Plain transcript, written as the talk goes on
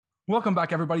Welcome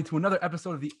back, everybody, to another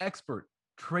episode of the Expert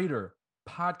Trader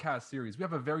podcast series. We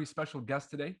have a very special guest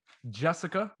today,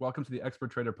 Jessica. Welcome to the Expert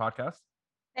Trader podcast.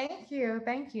 Thank you.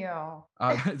 Thank you.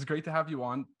 It's great to have you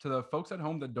on. To the folks at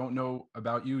home that don't know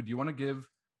about you, do you want to give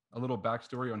a little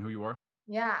backstory on who you are?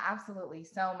 Yeah, absolutely.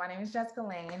 So my name is Jessica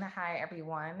Laine. Hi,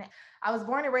 everyone. I was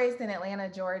born and raised in Atlanta,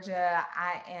 Georgia.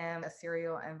 I am a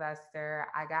serial investor.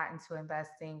 I got into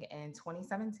investing in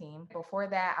 2017. Before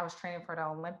that, I was training for the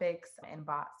Olympics in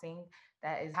boxing.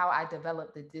 That is how I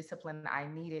developed the discipline I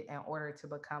needed in order to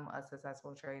become a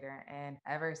successful trader. And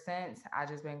ever since, I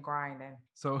just been grinding.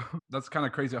 So that's kind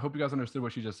of crazy. I hope you guys understood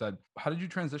what she just said. How did you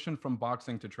transition from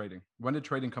boxing to trading? When did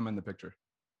trading come in the picture?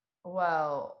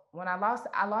 Well, when I lost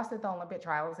at the Olympic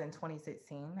trials in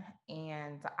 2016,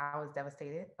 and I was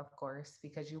devastated, of course,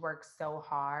 because you work so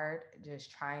hard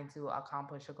just trying to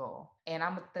accomplish a goal. And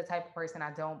I'm the type of person,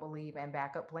 I don't believe in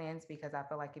backup plans, because I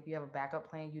feel like if you have a backup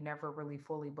plan, you never really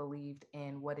fully believed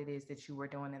in what it is that you were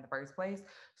doing in the first place.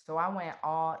 So I went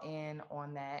all in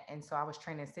on that. And so I was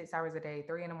training 6 hours a day,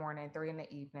 3 in the morning, 3 in the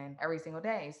evening, every single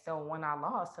day. So when I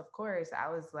lost, of course, I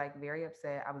was like very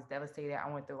upset. I was devastated.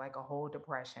 I went through like a whole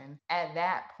depression. At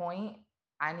that point,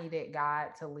 I needed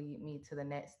God to lead me to the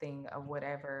next thing of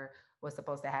whatever was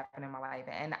supposed to happen in my life.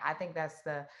 And I think that's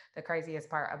the craziest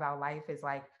part about life is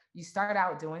like you start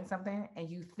out doing something and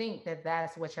you think that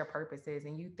that's what your purpose is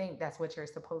and you think that's what you're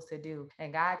supposed to do.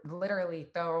 And God literally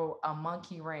throw a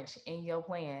monkey wrench in your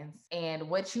plans. And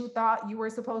what you thought you were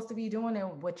supposed to be doing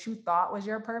and what you thought was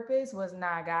your purpose was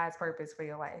not God's purpose for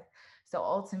your life. So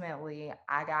ultimately,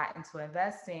 I got into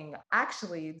investing.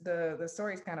 Actually, the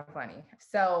story is kind of funny.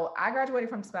 So I graduated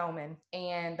from Spelman,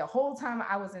 and the whole time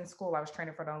I was in school, I was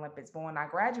training for the Olympics. But when I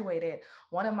graduated,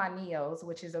 one of my NEOs,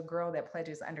 which is a girl that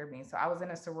pledges under me, so I was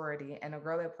in a sorority, and a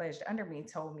girl that pledged under me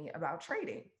told me about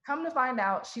trading. Come to find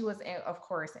out, she was, of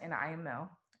course, in IML.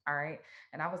 All right.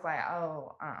 And I was like,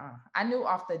 oh, I knew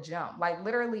off the jump, like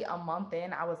literally a month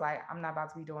in, I was like, I'm not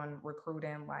about to be doing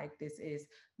recruiting. Like, this is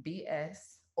BS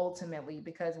ultimately,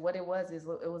 because what it was is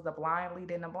it was the blind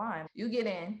leading the blind. You get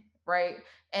in, right?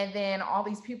 And then all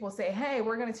these people say, hey,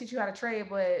 we're going to teach you how to trade,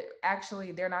 but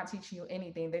actually they're not teaching you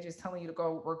anything. They're just telling you to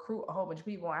go recruit a whole bunch of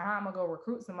people. And how am I going to go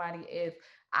recruit somebody if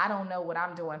I don't know what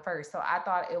I'm doing first? So I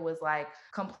thought it was like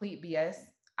complete BS.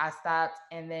 I stopped,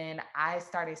 and then I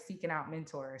started seeking out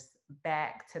mentors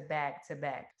back to back to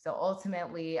back. So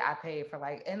ultimately I paid for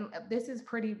like, and this is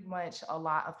pretty much a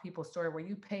lot of people's story where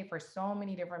you pay for so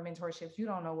many different mentorships. You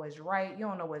don't know what's right. You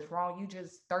don't know what's wrong. You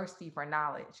just thirsty for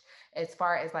knowledge. As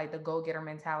far as like the go-getter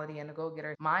mentality and the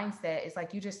go-getter mindset, it's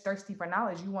like you just thirsty for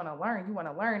knowledge. You want to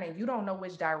learn, and you don't know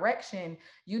which direction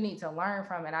you need to learn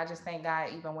from. And I just thank God,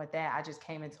 even with that, I just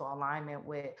came into alignment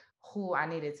with who I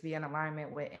needed to be in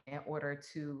alignment with in order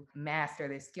to master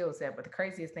this skill set. But the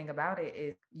craziest thing about it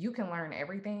is you can learn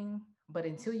everything, but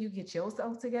until you get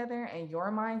yourself together and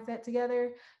your mindset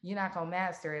together, you're not going to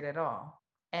master it at all.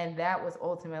 And that was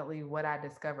ultimately what I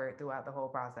discovered throughout the whole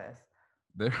process.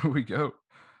 There we go.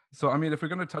 So, I mean, if we're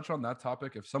going to touch on that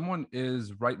topic, if someone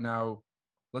is right now,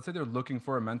 let's say they're looking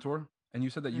for a mentor, and you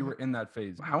said that you were in that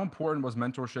phase, how important was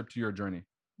mentorship to your journey?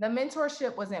 The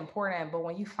mentorship was important, but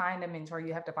when you find a mentor,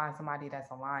 you have to find somebody that's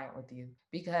aligned with you,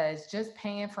 because just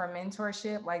paying for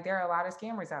mentorship, like there are a lot of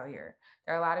scammers out here.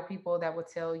 There are a lot of people that will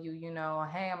tell you,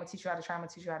 hey, I'm gonna teach you how to trade, I'm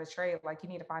gonna teach you how to trade. Like you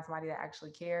need to find somebody that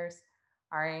actually cares.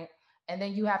 All right. And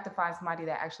then you have to find somebody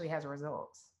that actually has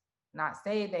results, not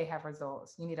say they have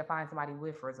results. You need to find somebody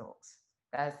with results.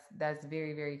 That's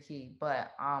very, very key.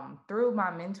 But through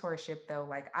my mentorship though,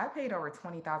 like I paid over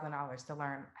 $20,000 to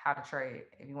learn how to trade,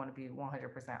 if you want to be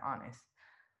 100% honest.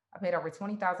 I paid over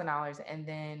 $20,000, and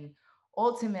then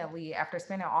ultimately after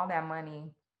spending all that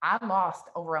money, I lost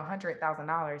over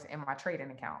 $100,000 in my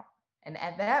trading account. And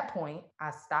at that point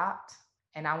I stopped,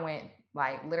 and I went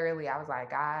like literally, I was like,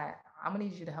 God, I'm gonna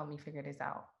need you to help me figure this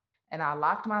out. And I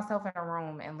locked myself in a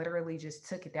room and literally just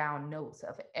took down notes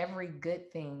of every good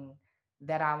thing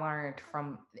that I learned,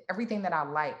 from everything that I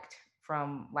liked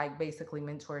from like basically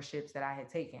mentorships that I had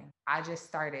taken. I just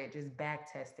started just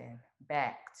back testing,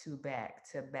 back to back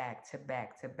to back to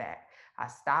back to back. I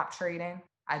stopped trading.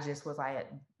 I just was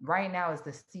like, right now is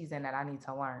the season that I need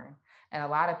to learn. And a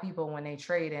lot of people, when they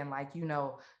trade in, like,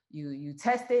 you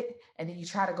test it and then you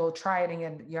try to go try it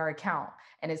in your account.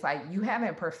 And it's like, you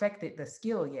haven't perfected the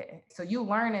skill yet. So you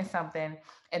learning something,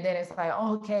 and then it's like,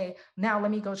 oh, okay, now let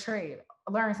me go trade.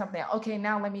 Learn something. Okay,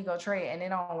 now let me go trade. And it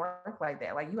don't work like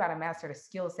that. Like you got to master the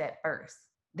skill set first.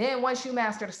 Then once you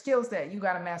master the skill set, you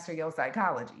got to master your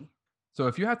psychology. So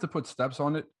if you had to put steps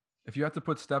on it, if you had to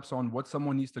put steps on what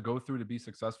someone needs to go through to be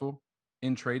successful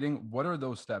in trading, what are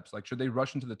those steps? Like, should they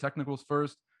rush into the technicals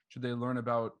first? Should they learn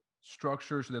about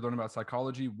structure? Should they learn about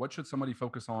psychology? What should somebody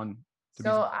focus on to be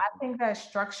So I successful? think that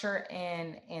structure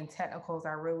and technicals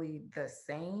are really the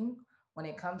same when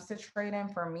it comes to trading.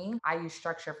 For me, I use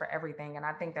structure for everything, and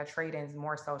I think that trading is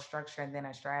more so structure than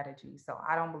a strategy. So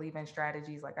I don't believe in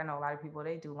strategies. Like I know a lot of people,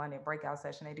 they do London breakout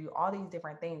session, they do all these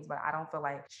different things, but I don't feel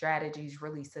like strategies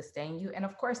really sustain you. And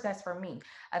of course, that's for me.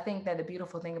 I think that the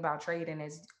beautiful thing about trading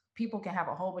is people can have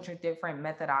a whole bunch of different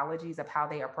methodologies of how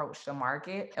they approach the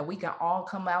market, and we can all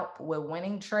come out with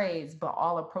winning trades, but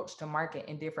all approach the market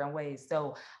in different ways.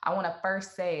 So I want to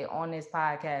first say on this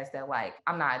podcast that, like,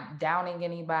 I'm not downing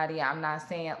anybody. I'm not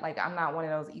saying, like, I'm not one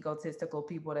of those egotistical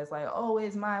people that's like, oh,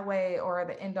 it's my way or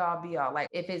the end all be all. Like,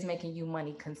 if it's making you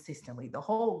money consistently, the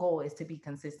whole goal is to be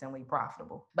consistently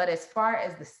profitable. But as far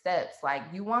as the steps, like,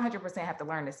 you 100% have to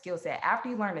learn the skill set. After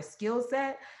you learn the skill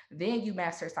set, then you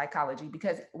master psychology.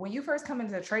 Because when you first come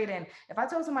into trading, if I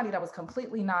told somebody that was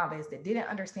completely novice, that didn't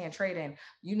understand trading,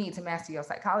 you need to master your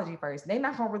psychology first, they're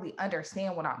not going to really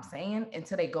understand what I'm saying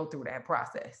until they go through that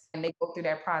process. And they go through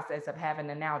that process of having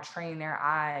to now train their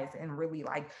eyes and really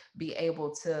like be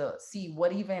able to see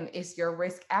what even is your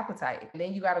risk appetite. And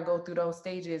then you got to go through those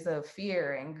stages of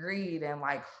fear and greed and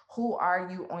like, who are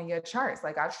you on your charts?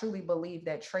 Like, I truly believe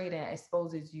that trading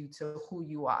exposes you to who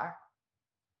you are.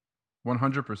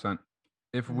 100%.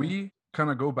 If Mhm. we kind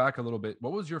of go back a little bit,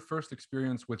 what was your first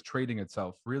experience with trading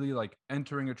itself? Really like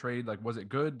entering a trade? Like, was it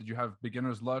good? Did you have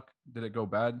beginner's luck? Did it go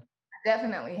bad?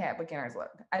 Definitely had beginner's luck.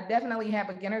 I definitely had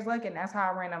beginner's luck, and that's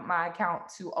how I ran up my account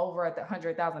to over the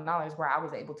 $100,000, where I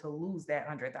was able to lose that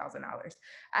 $100,000.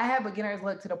 I had beginner's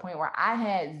luck to the point where I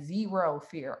had zero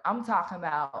fear. I'm talking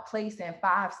about placing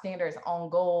five standards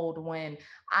on gold when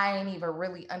I ain't even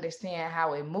really understand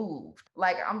how it moved.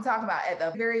 Like, I'm talking about at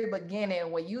the very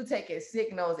beginning when you taking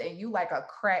signals and you like a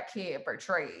crackhead for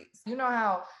trades. You know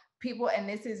how people, and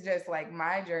this is just like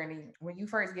my journey, when you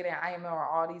first get in IML or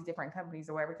all these different companies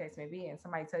or whatever case may be, and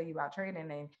somebody tell you about trading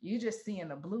and you just seeing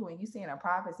the blue and you seeing a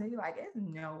profit, and you're like, there's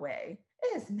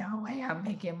no way I'm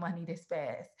making money this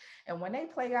fast. And when they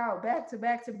play out back to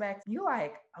back to back, you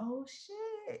like, oh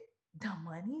shit, the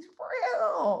money's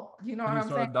real. You know And what you I'm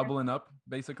saying? started doubling up,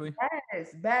 basically.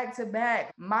 Yes, back to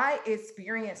back. My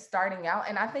experience starting out,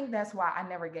 and I think that's why I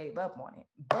never gave up on it.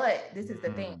 But this is the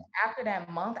thing. Mm. After that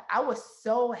month, I was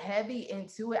so heavy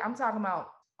into it. I'm talking about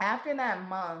after that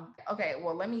month. Okay,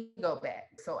 well, let me go back.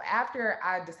 So after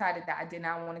I decided that I did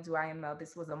not want to do IML,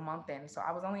 this was a month in. So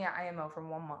I was only at IML for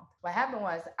 1 month. What happened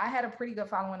was I had a pretty good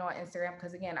following on Instagram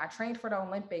because, again, I trained for the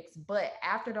Olympics, but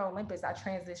after the Olympics, I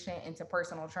transitioned into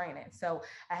personal training. So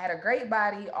I had a great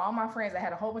body. All my friends, I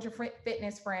had a whole bunch of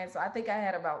fitness friends. So I think I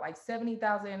had about like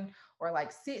 70,000 or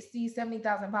like 60,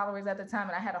 70,000 followers at the time.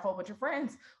 And I had a whole bunch of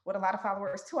friends with a lot of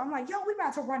followers too. I'm like, yo, we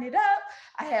about to run it up.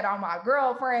 I had all my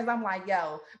girlfriends. I'm like,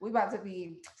 yo, we about to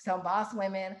be some boss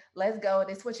women. Let's go.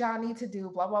 This is what y'all need to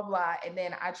do, blah, blah, blah. And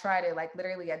then I tried it, like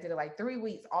literally I did it like 3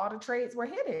 weeks. All the trades were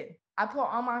hidden. I put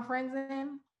all my friends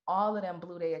in, all of them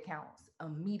blew their accounts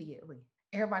immediately.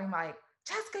 Everybody like,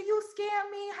 Jessica, you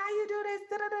scam me. How you do this?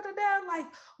 Da, da, da, da, da. Like,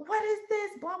 what is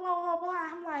this? Blah, blah, blah, blah.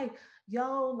 I'm like,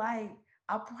 yo, like,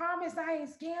 I promise I ain't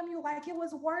scam you. Like, it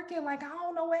was working. Like, I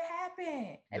don't know what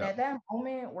happened. And Yeah. at that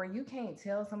moment where you can't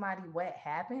tell somebody what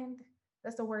happened,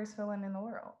 that's the worst feeling in the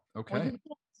world. When you Okay.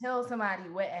 can't tell somebody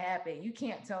what happened, you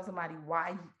can't tell somebody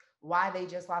why they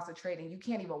just lost a trade, and you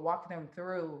can't even walk them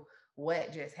through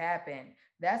what just happened.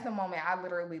 That's the moment I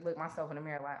literally look myself in the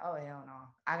mirror like, oh hell no,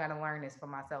 I gotta learn this for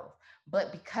myself.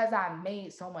 But because I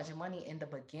made so much money in the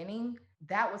beginning,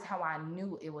 that was how I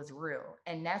knew it was real.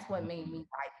 And that's what made me Mhm.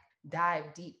 like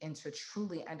dive deep into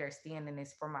truly understanding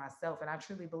this for myself. And I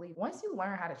truly believe once you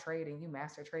learn how to trade and you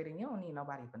master trading, you don't need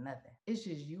nobody for nothing. It's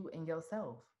just you and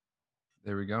yourself.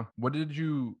 There we go. What did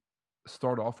you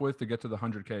start off with to get to the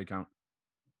 100K account?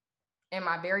 In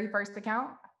my very first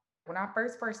account, when I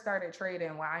first started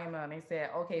trading with IML, they said,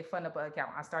 okay, fund up an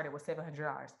account. I started with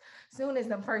 $700. Soon as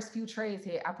the first few trades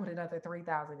hit, I put another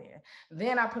 3,000 in.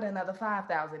 Then I put another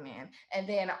 5,000 in. And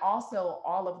then also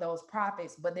all of those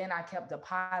profits, but then I kept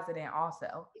depositing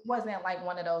also. It wasn't like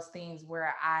one of those things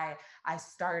where I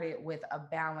started with a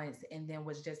balance and then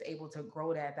was just able to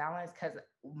grow that balance because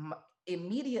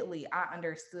immediately I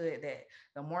understood that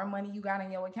the more money you got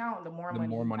in your account, the more The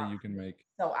money more you money got. you can make.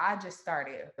 So I just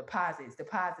started deposits,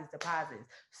 deposits, deposits.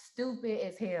 Stupid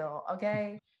as hell.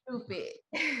 Okay. Stupid.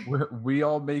 We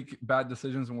all make bad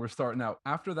decisions when we're starting out.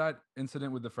 After that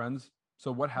incident with the friends,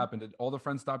 so what happened? Did all the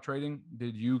friends stop trading?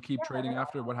 Did you keep Yeah, trading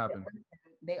after? What happened?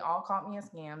 they all caught me a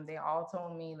scam. They all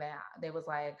told me that they was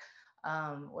like,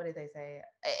 What did they say?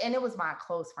 And it was my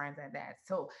close friends at that.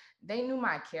 So they knew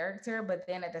my character, but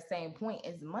then at the same point,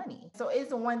 it's money. So it's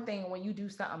the one thing when you do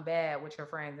something bad with your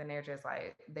friends and they're just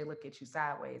like, they look at you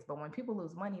sideways. But when people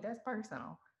lose money, that's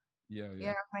personal. Yeah, You yeah.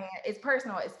 know what I'm saying? It's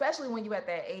personal, especially when you at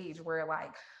that age where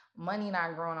like money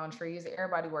not growing on trees,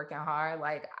 everybody working hard.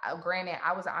 Like, granted,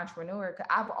 I was an entrepreneur.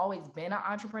 I've always been an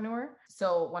entrepreneur.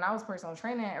 So when I was personal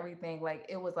training and everything, like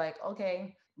it was like,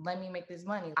 okay, let me make this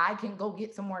money. I can go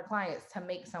get some more clients to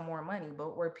make some more money.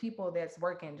 But where people that's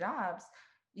working jobs,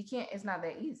 you can't, it's not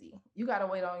that easy. You got to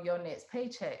wait on your next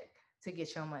paycheck to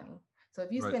get your money. So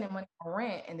if you're Right. spending money on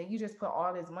rent and then you just put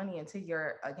all this money into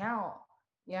your account,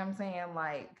 you know what I'm saying?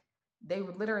 Like, they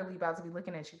were literally about to be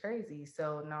looking at you crazy.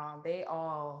 So no, they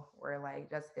all were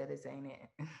like, "That's good, this ain't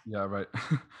it." Yeah, right.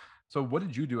 So what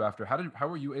did you do after? How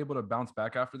were you able to bounce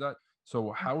back after that?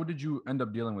 So how did you end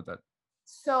up dealing with that?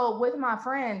 So with my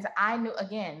friends, I knew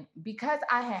again because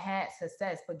I had had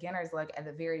success, beginner's luck at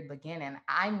the very beginning.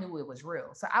 I knew it was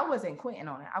real, so I wasn't quitting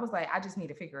on it. I was like, I just need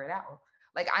to figure it out.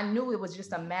 Like I knew it was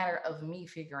just a matter of me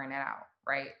figuring it out.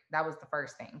 Right, that was the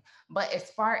first thing. But as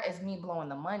far as me blowing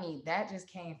the money, that just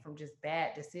came from just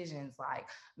bad decisions, like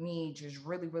me just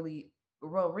really greed,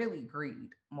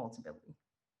 multiply,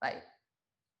 like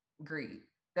greed.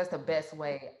 That's the best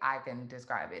way I can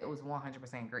describe it. It was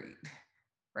 100% greed.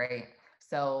 Right?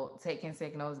 So taking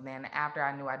signals, then after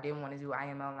I knew I didn't want to do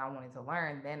IML and I wanted to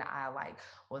learn, then I like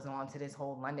was on to this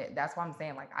whole London. That's why I'm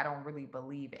saying like I don't really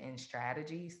believe in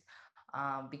strategies,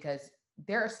 because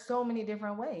there are so many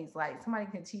different ways. Like somebody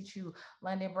can teach you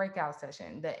London breakout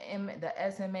session,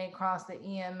 the SMA cross the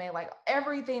EMA, like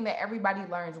everything that everybody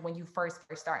learns when you first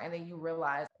start, and then you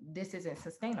realize this isn't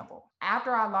sustainable.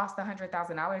 After I lost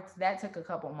 $100,000, that took a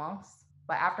couple months.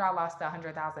 But after I lost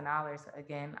 $100,000,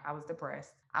 again, I was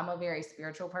depressed. I'm a very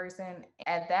spiritual person.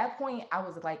 At that point, I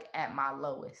was like at my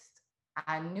lowest.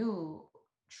 I knew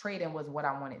trading was what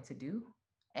I wanted to do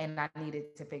and I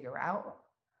needed to figure out.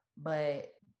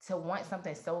 But to want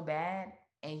something so bad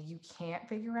and you can't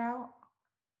figure out,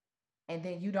 and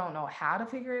then you don't know how to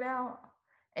figure it out,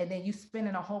 and then you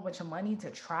spending a whole bunch of money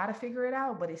to try to figure it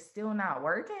out, but it's still not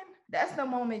working. That's the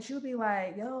moment you be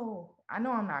like, yo, I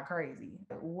know I'm not crazy.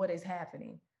 What is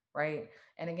happening? Right.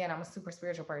 And again, I'm a super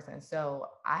spiritual person. So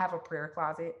I have a prayer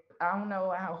closet. I don't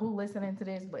know who listening to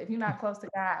this, but if you're not close to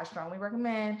God, I strongly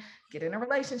recommend get in a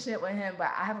relationship with him.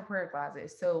 But I have a prayer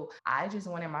closet. So I just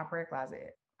went in my prayer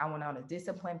closet. I went on a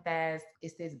discipline fast.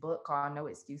 It's this book called No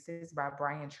Excuses by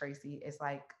Brian Tracy. It's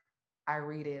like I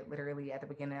read it literally at the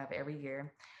beginning of every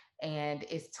year. And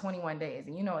it's 21 days.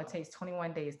 And you know, it takes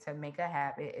 21 days to make a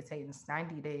habit. It takes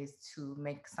 90 days to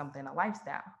make something a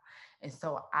lifestyle. And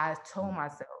so I told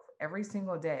myself every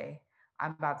single day,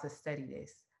 I'm about to study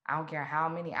this. I don't care how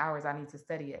many hours I need to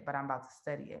study it, but I'm about to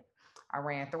study it. I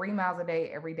ran 3 miles a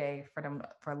day every day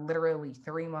for literally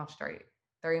 3 months straight.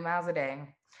 3 miles a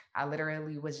day. I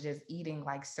literally was just eating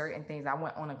like certain things. I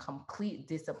went on a complete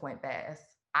discipline fast.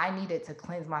 I needed to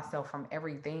cleanse myself from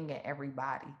everything and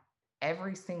everybody.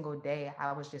 Every single day,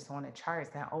 I was just on the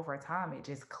charts. And over time, it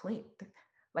just clicked.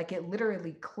 Like it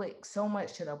literally clicked so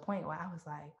much to the point where I was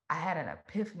like, I had an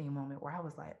epiphany moment where I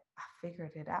was like, I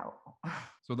figured it out.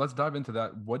 So let's dive into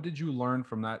that. What did you learn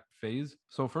from that phase?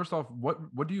 So first off,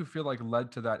 what do you feel like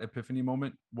led to that epiphany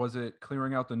moment? Was it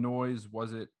clearing out the noise?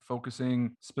 Was it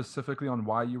focusing specifically on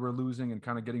why you were losing and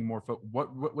kind of getting more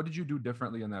what did you do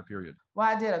differently in that period? Well,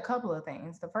 I did a couple of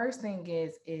things. The first thing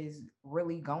is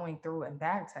really going through and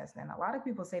back testing. A lot of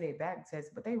people say they back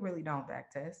test, but they really don't back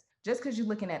test. Just because you're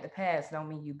looking at the past don't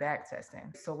mean you back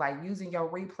testing. So like using your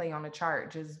replay on the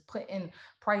chart, just putting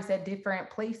price at different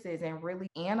places and really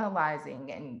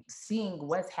analyzing and seeing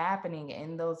what's happening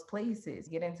in those places.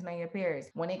 Getting to know your peers.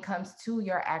 When it comes to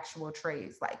your actual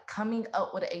trades, like coming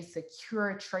up with a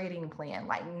secure trading plan,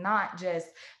 like not just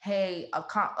hey,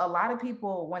 a lot of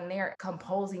people, when they're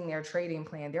composing their trading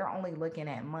plan, they're only looking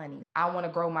at money. I want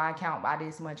to grow my account by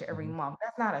this much every Mhm. month.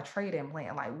 That's not a trading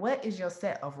plan. Like, what is your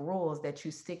set of rules that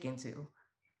you stick into?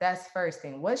 That's first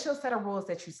thing. What's your set of rules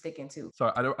that you stick into?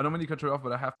 So I don't mean to cut you off,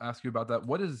 but I have to ask you about that.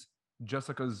 What is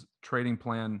Jessica's trading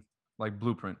plan like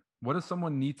blueprint? What does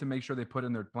someone need to make sure they put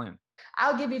in their plan?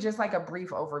 I'll give you just like a brief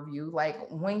overview. Like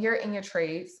when you're in your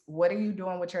trades, what are you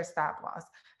doing with your stop loss?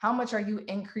 How much are you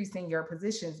increasing your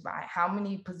positions by? How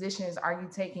many positions are you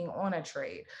taking on a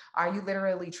trade? Are you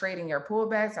literally trading your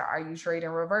pullbacks or are you trading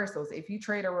reversals? If you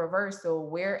trade a reversal,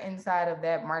 where inside of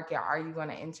that market are you going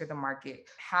to enter the market?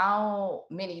 How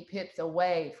many pips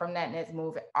away from that next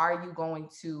move are you going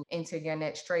to enter your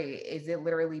next trade? Is it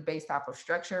literally based off of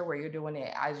structure where you're doing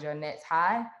it as your next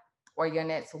high? or your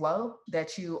next low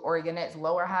that you, or your next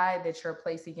lower high that you're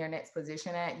placing your next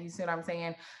position at. You see what I'm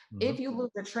saying? Hmm. If you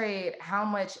lose a trade, how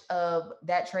much of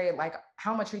that trade, like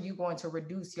how much are you going to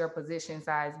reduce your position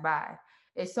size by?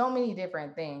 It's so many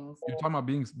different things. You're talking about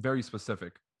being very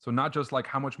specific. So not just like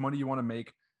how much money you want to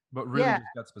make, but really Yeah,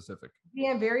 just get specific.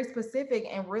 being very specific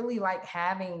and really like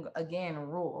having again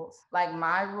rules. Like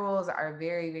my rules are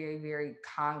very, very, very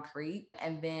concrete.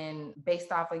 And then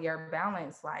based off of your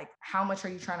balance, like how much are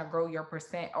you trying to grow your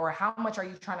percent, or how much are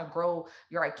you trying to grow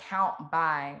your account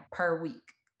by per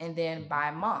week? And then Mhm.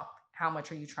 by month, how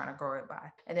much are you trying to grow it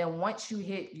by? And then once you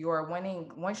hit your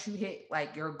winning, once you hit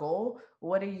like your goal,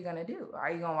 what are you gonna do?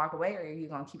 Are you gonna walk away, or are you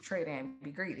gonna keep trading and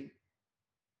be greedy?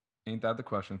 Ain't that the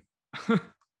question?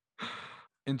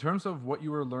 In terms of what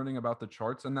you were learning about the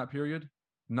charts in that period,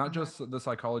 not Mhm. just the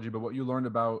psychology, but what you learned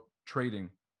about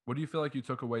trading, what do you feel like you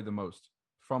took away the most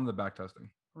from the backtesting?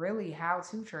 Really how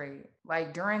to trade.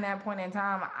 Like during that point in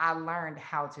time, I learned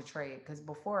how to trade because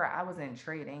before I wasn't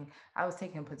trading, I was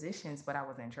taking positions, but I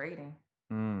wasn't trading.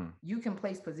 Mm, You can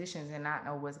place positions and not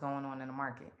know what's going on in the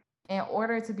market. In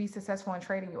order to be successful in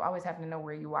trading, you always have to know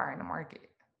where you are in the market.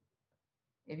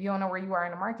 If you don't know where you are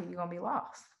in the market, you're going to be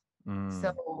lost.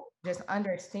 So mm. just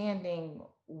understanding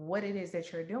what it is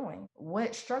that you're doing.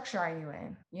 What structure are you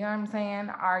in? You know what I'm saying?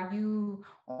 Are you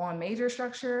on major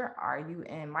structure? Are you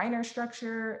in minor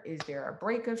structure? Is there a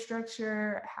breakup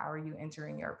structure? How are you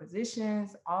entering your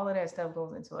positions? All of that stuff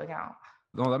goes into account.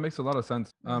 No, that makes a lot of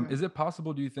sense. Mhm. Is it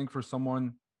possible, do you think, for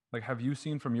someone, like, have you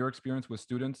seen from your experience with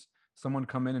students, someone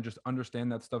come in and just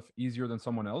understand that stuff easier than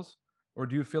someone else? Or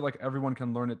do you feel like everyone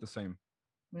can learn it the same?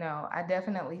 No, I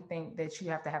definitely think that you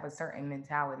have to have a certain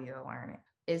mentality to learn it.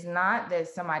 It's not that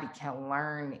somebody can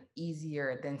learn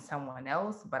easier than someone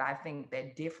else, but I think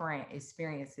that different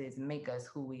experiences make us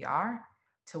who we are,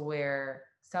 to where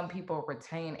some people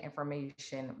retain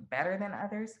information better than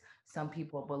others. Some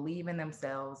people believe in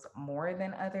themselves more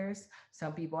than others.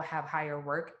 Some people have higher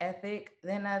work ethic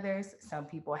than others. Some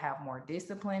people have more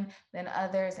discipline than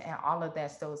others. And all of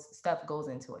that stuff goes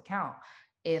into account.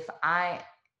 If I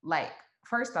like,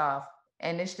 first off,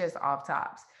 and it's just off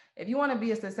tops, if you want to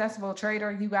be a successful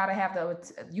trader, you have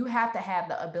to have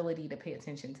the ability to pay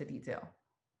attention to detail.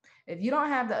 If you don't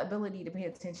have the ability to pay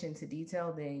attention to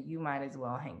detail, then you might as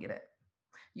well hang it up.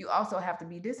 You also have to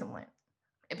be disciplined.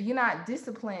 If you're not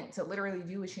disciplined to literally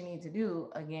do what you need to do,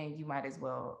 again, you might as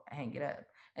well hang it up.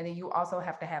 And then you also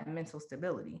have to have mental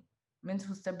stability.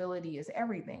 Mental stability is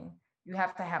everything. You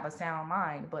have to have a sound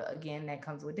mind, but again, that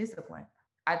comes with discipline.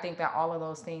 I think that all of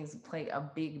those things play a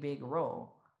big, big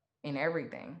role in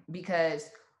everything, because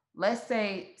let's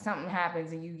say something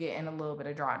happens and you get in a little bit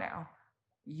of drawdown.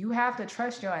 You have to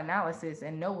trust your analysis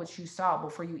and know what you saw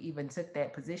before you even took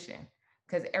that position,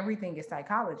 because everything is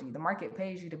psychology. The market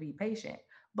pays you to be patient.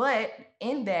 But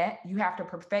in that, you have to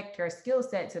perfect your skill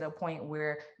set to the point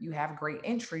where you have great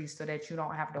entries so that you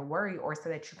don't have to worry, or so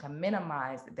that you can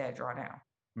minimize that drawdown.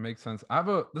 Makes sense.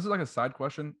 This is like a side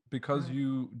question because Mhm,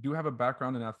 you do have a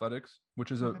background in athletics,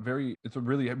 which is mhm, it's a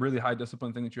really, really high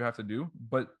discipline thing that you have to do.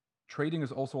 But trading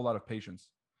is also a lot of patience.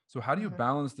 So how do you mhm.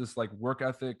 balance this like work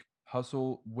ethic,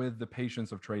 hustle with the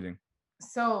patience of trading?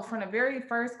 So from the very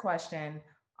first question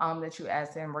that you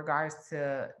asked in regards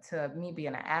to me being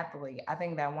an athlete, I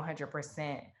think that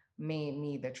 100% made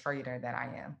me the trader that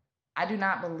I am. I do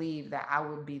not believe that I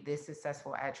would be this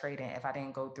successful at trading if I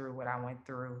didn't go through what I went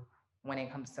through when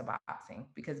it comes to boxing,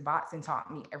 because boxing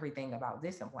taught me everything about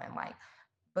discipline. Like,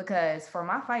 because for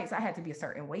my fights, I had to be a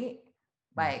certain weight.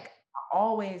 Mhm. Like, I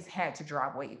always had to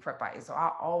drop weight for fights. So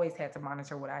I always had to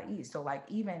monitor what I eat. So like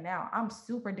even now, I'm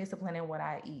super disciplined in what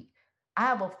I eat. I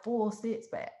have a full six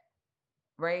pack,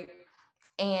 right?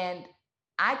 And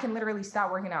I can literally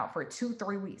stop working out for 2,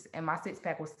 3 weeks and my six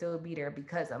pack will still be there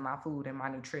because of my food and my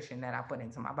nutrition that I put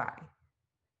into my body.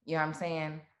 You know what I'm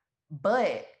saying?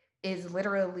 But it's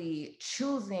literally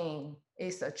choosing,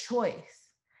 it's a choice.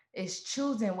 It's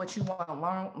choosing what you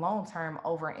want long term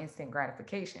over instant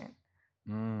gratification.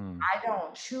 Mm, I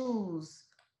don't choose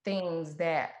things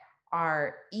that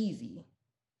are easy,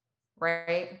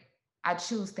 right? I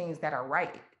choose things that are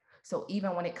right. So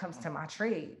even when it comes to my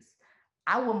trades,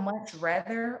 I would much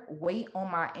rather wait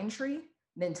on my entry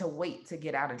than to wait to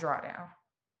get out of drawdown.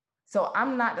 So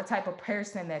I'm not the type of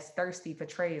person that's thirsty for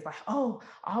trades. Like, oh,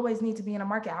 I always need to be in the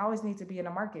market. I always need to be in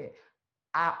the market.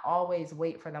 I always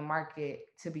wait for the market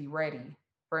to be ready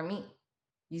for me.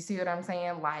 You see what I'm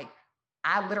saying? Like,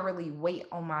 I literally wait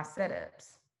on my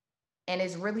setups. And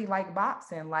it's really like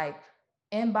boxing. Like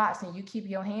in boxing, you keep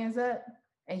your hands up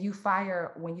and you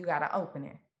fire when you got to open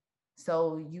it.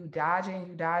 So you dodging,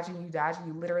 you dodging, you dodging,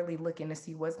 you literally looking to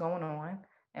see what's going on.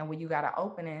 And when you got an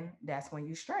opening, that's when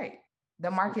you straight.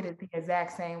 The market is the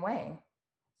exact same way.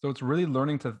 So it's really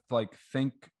learning to like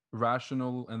think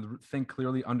rational and think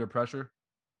clearly under pressure.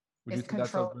 Would you It's say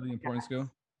that's a controlled really important chaos.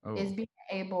 skill? It's Oh, being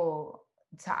able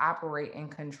to operate in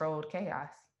controlled chaos.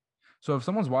 so if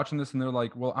someone's watching this and they're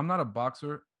like, well, I'm not a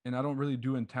boxer and I don't really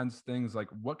do intense things, like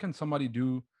what can somebody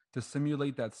do to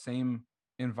simulate that same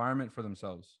environment for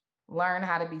themselves? Learn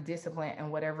how to be disciplined in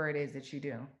whatever it is that you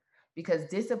do. Because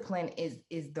discipline is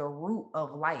the root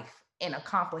of life in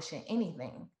accomplishing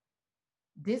anything.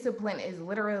 Discipline is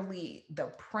literally the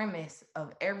premise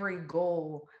of every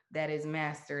goal that is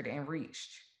mastered and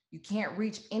reached. You can't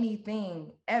reach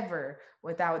anything ever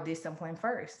without discipline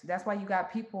first. That's why you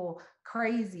got people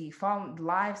crazy,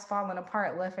 lives falling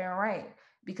apart left and right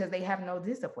because they have no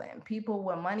discipline. People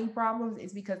with money problems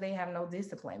is because they have no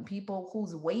discipline. People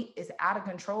whose weight is out of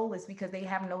control is because they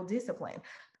have no discipline.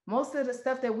 Most of the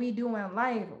stuff that we do in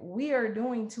life, we are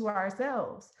doing to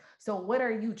ourselves. So what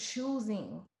are you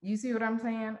choosing? You see what I'm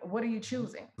saying? What are you Mhm.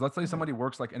 choosing? Let's say somebody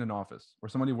works like in an office or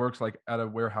somebody works like at a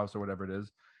warehouse or whatever it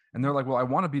is. And they're like, well, I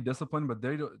want to be disciplined, but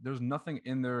there's nothing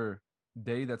in their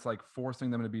day that's like forcing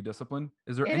them to be disciplined.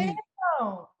 Is there It is any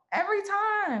though. Every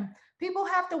time people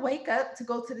have to wake up to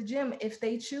go to the gym if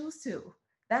they choose to.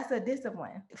 That's a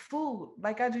discipline. Food,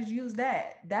 like I just used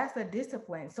that. That's a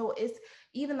discipline. So it's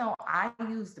even though I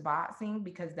used boxing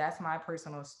because that's my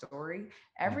personal story, Mhm.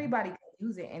 everybody can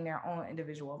use it in their own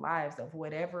individual lives of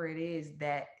whatever it is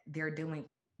that they're doing.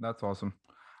 That's awesome.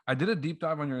 I did a deep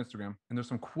dive on your Instagram and there's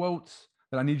some quotes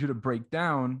that I need you to break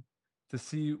down to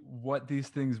see what these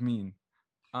things mean.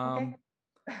 Okay. Um,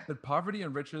 that poverty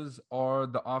and riches are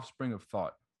the offspring of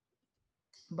thought.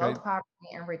 Okay. Both poverty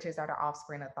and riches are the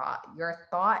offspring of thought. Your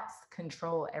thoughts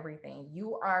control everything.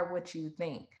 You are what you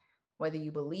think. Whether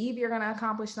you believe you're going to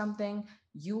accomplish something,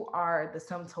 you are the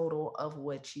sum total of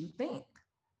what you think.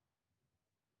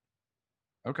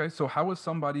 Okay. So how is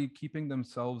somebody keeping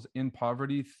themselves in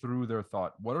poverty through their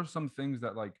thought? What are some things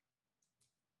that like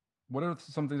what are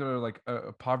some things that are like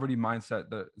a poverty mindset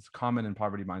that is common in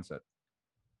poverty mindset?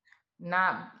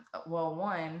 Not well,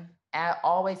 one,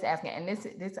 always asking, and this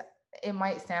it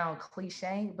might sound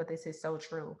cliche, but this is so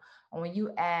true. When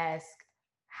you ask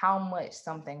how much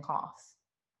something costs,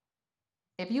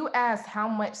 if you ask how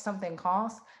much something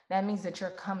costs, that means that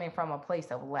you're coming from a place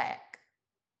of lack.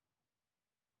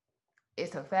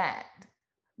 It's a fact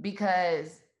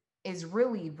because it's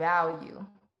really value.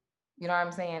 You know what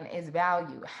I'm saying? It's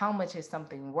value. How much is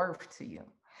something worth to you?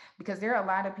 Because there are a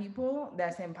lot of people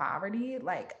that's in poverty,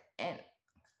 like, and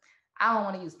I don't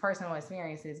want to use personal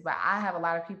experiences, but I have a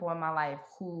lot of people in my life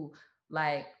who,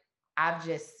 like, I've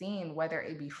just seen, whether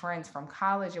it be friends from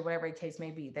college or whatever the case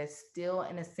may be, that's still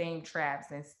in the same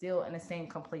traps and still in the same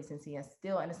complacency and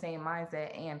still in the same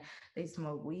mindset. And they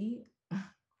smoke weed,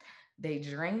 they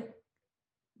drink,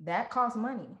 that costs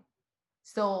money.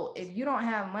 So if you don't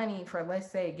have money for, let's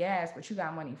say, gas, but you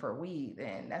got money for weed,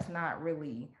 then that's not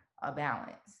really a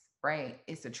balance, right?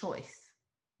 It's a choice.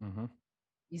 Mm-hmm.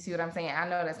 You see what I'm saying? I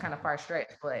know that's kind of far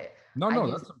stretched, but No, I no,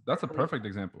 use it that's a literally. perfect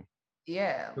example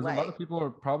Yeah, because a lot of like people are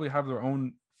probably have their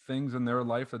own things in their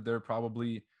life that they're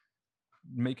probably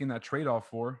making that trade off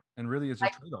for, and really it's a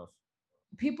like trade off.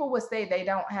 people would say they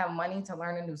don't have money to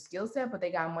learn a new skill set, but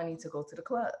they got money to go to the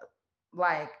club.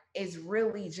 Like it's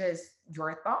really just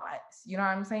your thoughts. You know what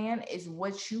I'm saying? It's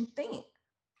what you think.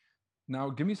 Now,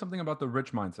 give me something about the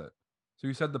rich mindset. So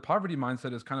you said the poverty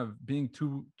mindset is kind of being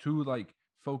too like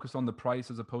focused on the price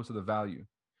as opposed to the value.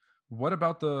 What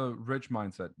about the rich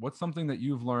mindset? What's something that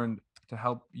you've learned to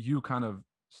help you kind of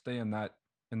stay in that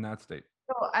state?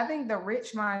 So I think the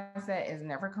rich mindset is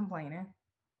never complaining,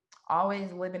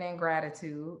 always living in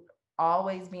gratitude,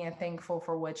 always being thankful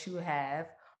for what you have,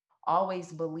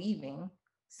 always believing,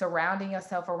 surrounding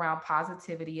yourself around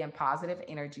positivity and positive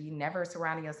energy, never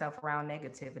surrounding yourself around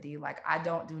negativity. Like, I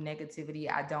don't do negativity,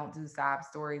 I don't do sob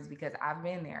stories because I've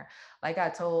been there. Like, I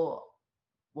told,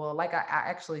 well, like I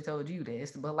actually told you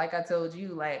this, but like I told you,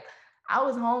 like, I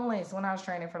was homeless when I was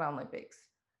training for the Olympics.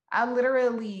 I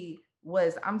literally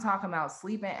was, I'm talking about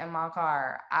sleeping in my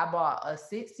car. I bought a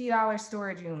 $60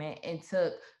 storage unit and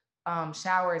took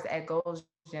showers at Gold's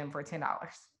Gym for $10.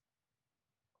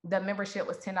 The membership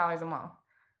was $10 a month.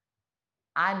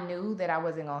 I knew that I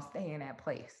wasn't gonna stay in that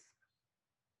place.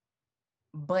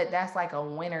 But that's like a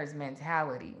winner's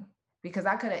mentality because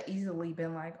I could have easily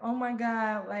been like, oh my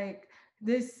God, like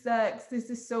this sucks. This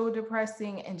is so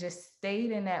depressing, and just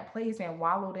stayed in that place and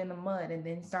wallowed in the mud and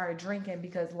then started drinking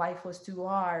because life was too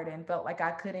hard and felt like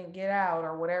I couldn't get out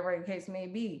or whatever the case may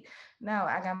be. No,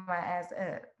 I got my ass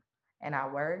up and I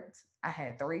worked. I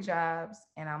had 3 jobs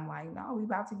and I'm like, no, we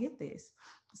about to get this.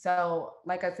 So,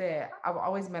 like I said, I've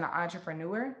always been an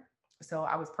entrepreneur. So,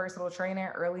 I was personal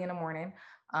trainer early in the morning.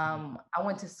 Mhm. I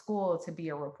went to school to be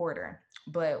a reporter.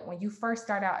 But when you first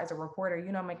start out as a reporter,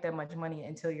 you don't make that much money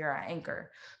until you're an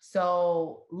anchor.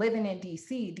 So, living in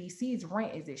DC, DC's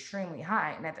rent is extremely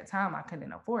high. And at the time, I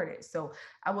couldn't afford it. So,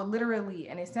 I would literally,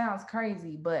 and it sounds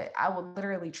crazy, but I would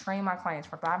literally train my clients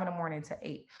from 5 in the morning to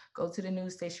 8, go to the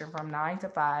news station from 9 to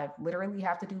 5, literally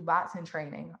have to do boxing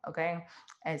training. Okay.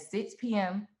 At 6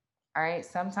 p.m. All right,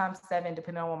 sometimes 7,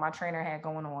 depending on what my trainer had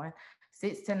going on,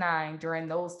 6 to 9 during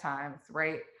those times,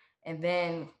 right? And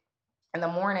then in the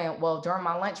morning, well, during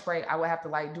my lunch break, I would have to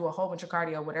like do a whole bunch of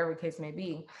cardio, whatever the case may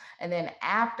be. And then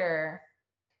after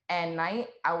at night,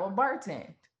 I would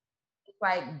bartend.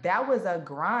 Like that was a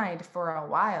grind for a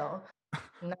while.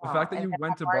 No, The fact that and you then I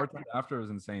went to bartend bartended. after is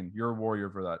insane. You're a warrior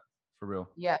for that, for real.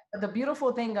 Yeah, the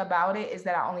beautiful thing about it is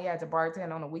that I only had to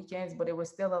bartend on the weekends, but it was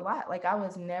still a lot. Like I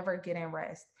was never getting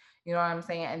rest. You know what I'm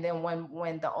saying? And then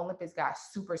when the Olympics got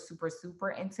super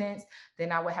super intense,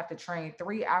 then I would have to train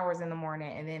 3 hours in the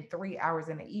morning and then 3 hours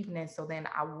in the evening. So then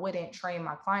I wouldn't train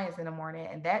my clients in the morning,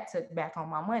 and that took back on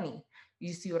my money.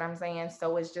 You see what I'm saying?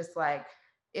 So it's just like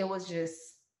it was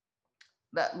just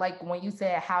like when you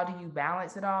said how do you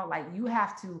balance it all, like you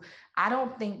have to. I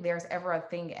don't think there's ever a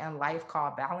thing in life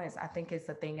called balance. I think it's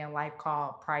a thing in life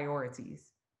called priorities.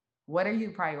 What are you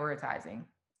prioritizing?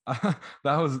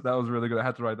 That was really good. I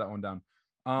had to write that one down.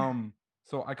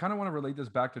 So I kind of want to relate this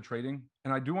back to trading,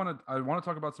 and I want to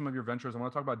talk about some of your ventures. I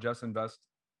want to talk about Just Invest.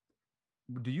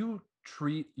 Do you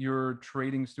treat your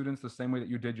trading students the same way that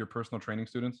you did your personal training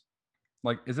students?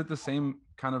 Like, is it the same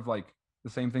kind of like the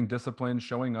same thing, discipline,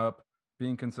 showing up,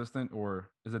 being consistent, or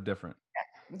is it different?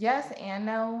 Yes and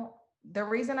no. The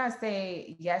reason I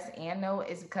say yes and no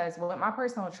is because with my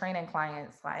personal training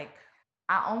clients, like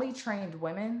I only trained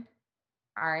women.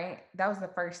 All right. That was the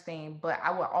first thing. But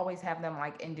I would always have them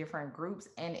like in different groups.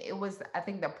 And it was, I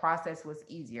think the process was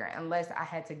easier unless I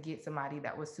had to get somebody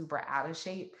that was super out of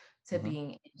shape to Mhm.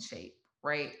 being in shape.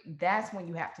 Right. That's when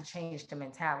you have to change the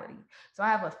mentality. So I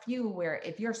have a few where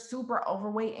if you're super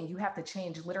overweight and you have to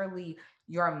change literally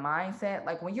your mindset,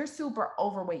 like when you're super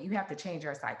overweight, you have to change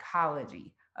your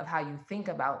psychology of how you think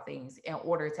about things in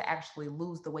order to actually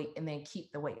lose the weight and then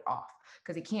keep the weight off.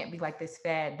 Because it can't be like this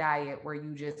fad diet where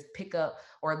you just pick up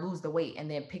or lose the weight and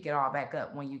then pick it all back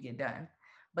up when you get done.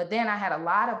 But then I had a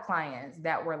lot of clients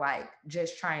that were like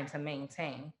just trying to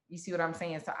maintain. You see what I'm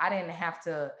saying? So I didn't have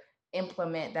to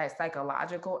implement that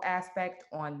psychological aspect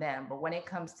on them. But when it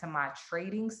comes to my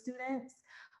trading students,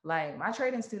 like my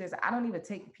trading students, I don't even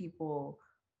take people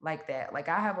like that. Like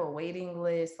I have a waiting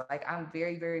list. Like I'm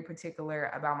very, very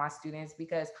particular about my students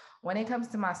because when it comes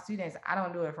to my students, I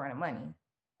don't do it for the money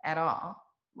at all.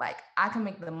 Like I can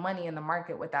make the money in the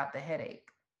market without the headache.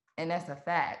 And that's a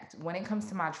fact. When it comes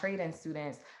to my trading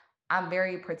students, I'm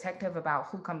very protective about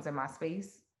who comes in my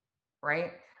space,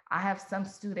 right? I have some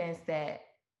students that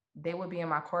they would be in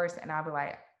my course and I'll be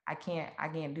like, I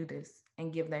can't do this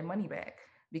and give their money back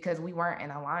because we weren't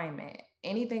in alignment.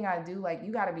 Anything I do, like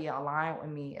you gotta be aligned with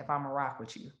me if I'm a rock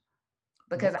with you.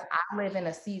 Because What's I live in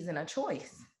a season of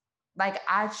choice. Like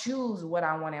I choose what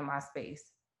I want in my space.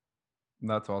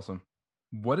 That's awesome.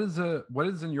 What is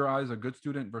in your eyes a good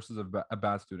student versus a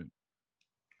bad student?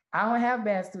 I don't have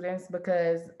bad students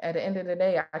because at the end of the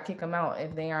day, I kick them out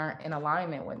if they aren't in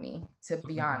alignment with me, to So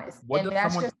be honest. what And does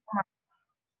that's someone just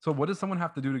so what does someone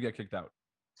have to do to get kicked out?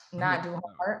 Get not do kicked out.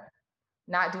 homework,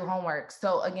 not do homework.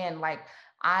 So again, like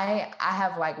I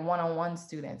have like one-on-one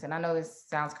students, and I know this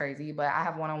sounds crazy, but I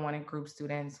have one-on-one and group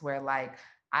students where like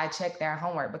I check their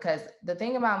homework because the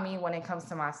thing about me when it comes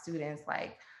to my students,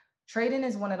 like trading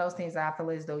is one of those things that I feel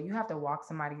as though you have to walk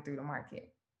somebody through the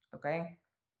market. Okay.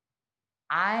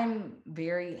 I'm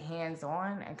very hands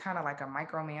on and kind of like a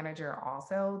micromanager,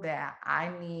 also, that I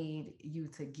need you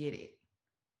to get it.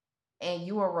 And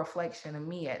you are a reflection of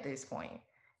me at this point.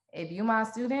 If you my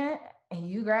student and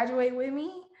you graduate with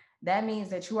me, that means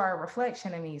that you are a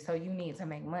reflection of me. So you need to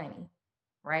make money,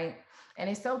 right? And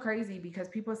it's so crazy because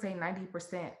people say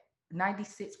 90%,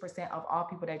 96% of all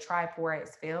people that try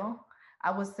Forex fail.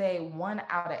 I would say one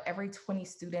out of every 20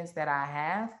 students that I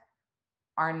have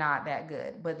are not that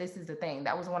good. But this is the thing.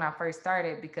 That was when I first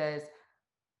started because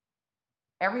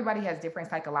everybody has different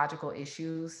psychological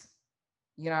issues.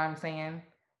 You know what I'm saying?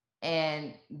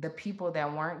 And the people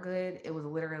that weren't good, it was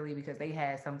literally because they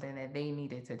had something that they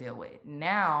needed to deal with.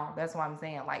 Now, that's what I'm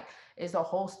saying. Like, it's a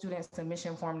whole student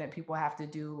submission form that people have to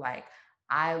do. Like,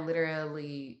 I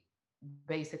literally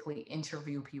basically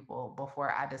interview people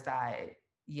before I decide,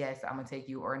 yes, I'm going to take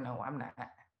you or no, I'm not.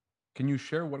 Can you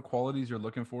share what qualities you're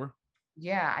looking for?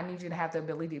 Yeah, I need you to have the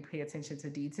ability to pay attention to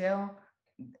detail.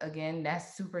 Again,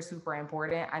 that's super, super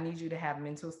important. I need you to have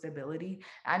mental stability.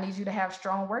 I need you to have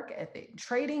strong work ethic.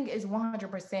 Trading is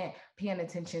 100% paying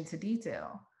attention to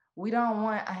detail. We don't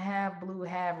want a half blue,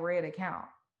 half red account.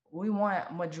 We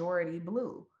want majority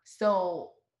blue.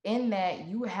 So, in that,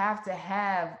 you have to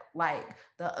have like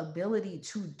the ability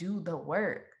to do the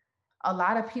work. A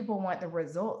lot of people want the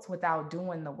results without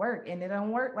doing the work, and it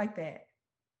don't work like that.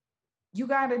 You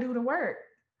got to do the work.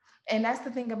 And that's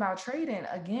the thing about trading.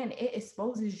 Again, it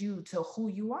exposes you to who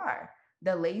you are.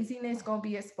 The laziness going to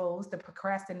be exposed. The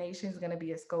procrastination is going to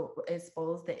be exposed.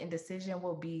 The indecision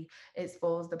will be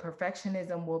exposed. The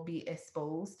perfectionism will be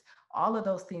exposed. All of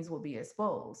those things will be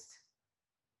exposed.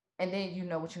 And then you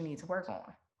know what you need to work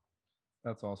on.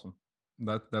 That's awesome.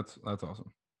 That's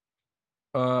awesome.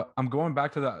 I'm going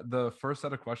back to the first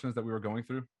set of questions that we were going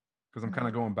through because I'm kind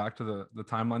of Mhm. going back to the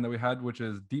timeline that we had, which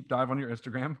is deep dive on your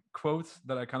Instagram quotes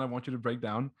that I kind of want you to break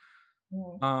down.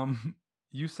 Mhm. Um,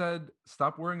 you said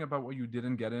stop worrying about what you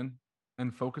didn't get in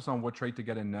and focus on what trade to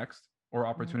get in next or Mhm.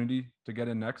 opportunity to get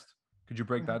in next. Could you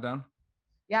break Mhm. that down?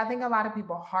 Yeah, I think a lot of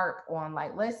people harp on,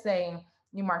 like, let's say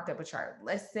you marked up a chart.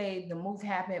 Let's say the move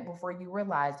happened before you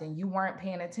realized and you weren't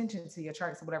paying attention to your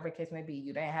charts, whatever the case may be.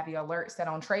 You didn't have your alert set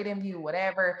on trading view,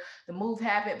 whatever. The move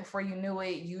happened before you knew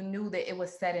it. You knew that it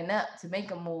was setting up to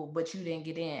make a move, but you didn't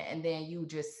get in. And then you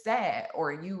just sad,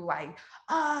 or you like,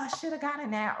 ah, oh, should have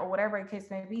gotten that, or whatever the case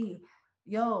may be.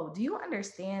 Yo, do you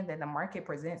understand that the market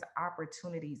presents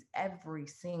opportunities every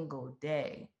single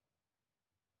day?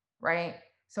 Right?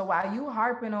 So while you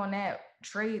harping on that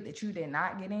trade that you did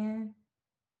not get in,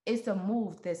 it's a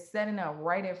move that's setting up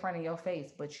right in front of your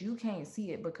face, but you can't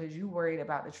see it because you worried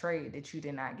about the trade that you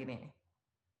did not get in.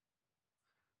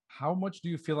 How much do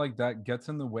you feel like that gets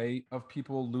in the way of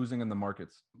people losing in the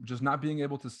markets? Just not being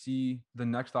able to see the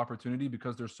next opportunity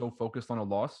because they're so focused on a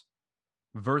loss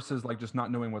versus like just not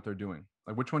knowing what they're doing.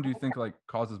 Like which one do you think like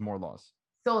causes more loss?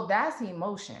 So that's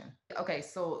emotion. Okay,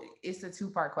 so it's a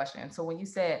two-part question. So when you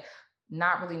said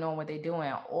not really knowing what they're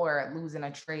doing or losing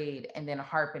a trade and then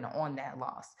harping on that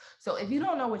loss. So if you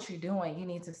don't know what you're doing, you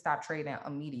need to stop trading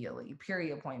immediately,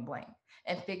 period, point blank,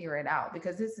 and figure it out.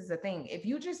 Because this is the thing. If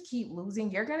you just keep losing,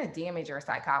 you're going to damage your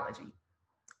psychology.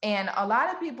 And a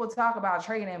lot of people talk about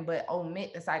trading, but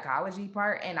omit the psychology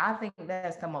part. And I think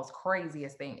that's the most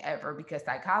craziest thing ever because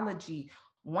psychology,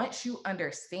 once you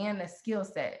understand the skill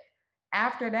set,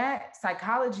 after that,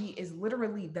 psychology is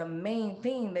literally the main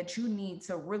thing that you need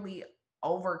to really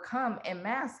overcome and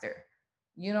master.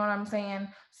 You know what I'm saying?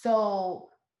 So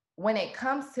when it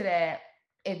comes to that,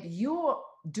 if you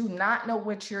do not know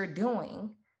what you're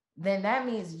doing, then that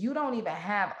means you don't even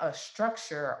have a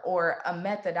structure or a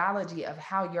methodology of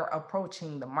how you're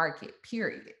approaching the market,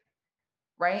 period.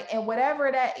 Right. And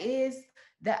whatever that is,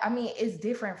 that I mean, it's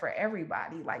different for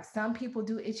everybody. Like some people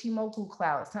do Ichimoku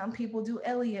cloud, some people do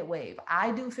Elliott wave.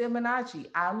 I do Fibonacci.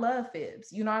 I love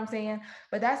fibs. You know what I'm saying?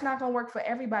 But that's not gonna work for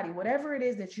everybody. Whatever it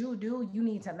is that you do, you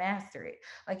need to master it.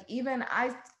 Like even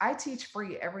I teach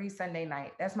free every Sunday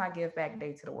night. That's my give back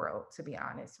day to the world, to be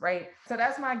honest. Right. So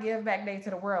that's my give back day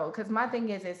to the world. Cause my thing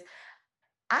is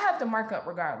I have to mark up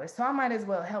regardless. So I might as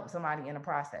well help somebody in the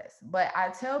process. But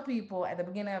I tell people at the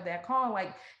beginning of that call,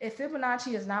 like, if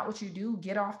Fibonacci is not what you do,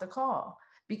 get off the call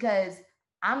because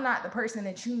I'm not the person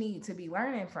that you need to be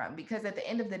learning from. Because at the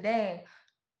end of the day,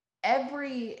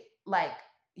 every, like,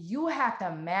 you have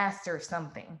to master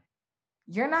something.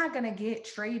 You're not going to get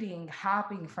trading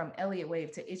hopping from Elliott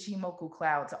Wave to Ichimoku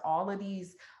Cloud to all of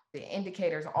these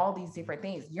indicators, all these different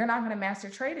things. You're not going to master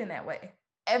trading that way.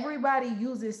 Everybody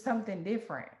uses something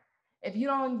different. If you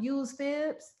don't use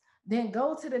fibs, then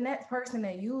go to the next person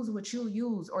and use what you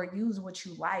use or use what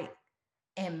you like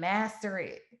and master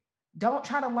it. Don't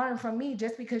try to learn from me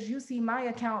just because you see my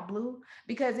account blue,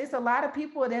 because it's a lot of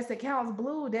people that's accounts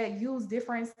blue that use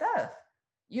different stuff.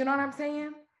 You know what I'm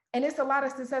saying? And it's a lot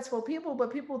of successful people,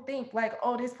 but people think like,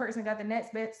 oh, this person got the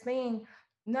next best thing.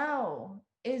 No,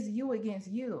 it's you against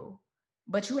you.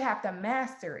 But you have to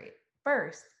master it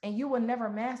first. And you will never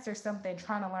master something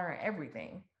trying to learn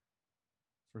everything.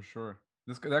 For sure.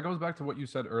 This that goes back to what you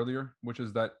said earlier, which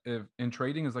is that if in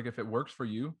trading is like if it works for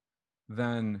you,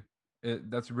 then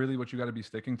that's really what you got to be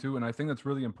sticking to. And I think that's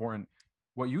really important.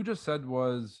 What you just said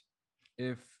was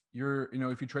if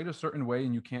if you trade a certain way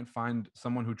and you can't find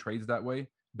someone who trades that way,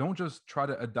 don't just try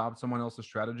to adopt someone else's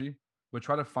strategy, but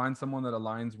try to find someone that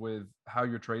aligns with how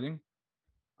you're trading.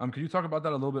 Could you talk about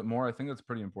that a little bit more? I think that's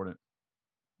pretty important.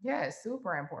 Yeah, it's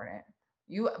super important.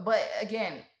 But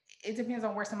again, it depends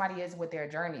on where somebody is with their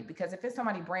journey. Because if it's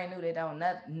somebody brand new that don't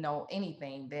know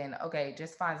anything, then okay,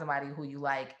 just find somebody who you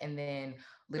like and then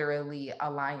literally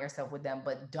align yourself with them.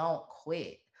 But don't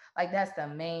quit. Like that's the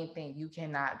main thing. You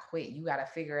cannot quit. You got to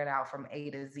figure it out from A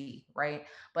to Z, right?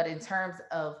 But in terms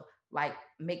of like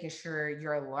making sure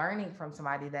you're learning from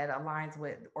somebody that aligns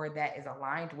with or that is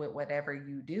aligned with whatever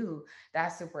you do,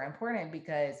 that's super important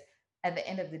because at the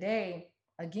end of the day,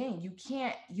 again,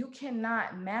 you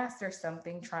cannot master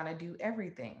something trying to do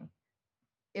everything.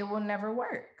 It will never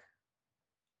work.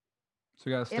 So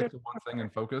you got to It'll stick to one never thing work.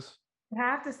 and focus. You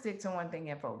have to stick to one thing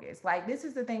and focus. Like this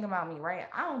is the thing about me, right?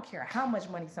 I don't care how much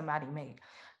money somebody make.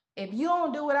 If you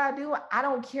don't do what I do, I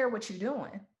don't care what you're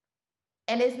doing.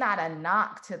 And it's not a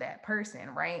knock to that person,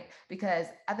 right? Because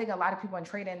I think a lot of people in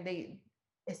trading, they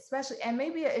especially, and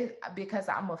maybe it's because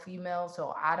I'm a female,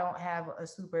 so I don't have a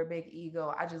super big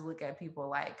ego. I just look at people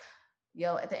like,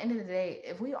 yo, at the end of the day,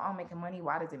 if we all making money,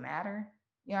 why does it matter?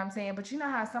 You know what I'm saying? But you know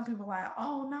how some people are like,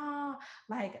 oh no,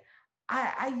 like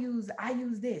I use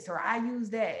this or I use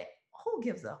that. Who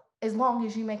gives a as long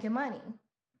as you making money?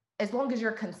 As long as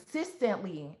you're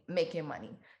consistently making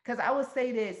money. Because I would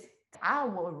say this, I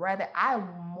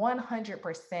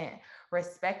 100%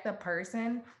 respect the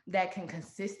person that can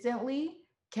consistently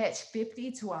catch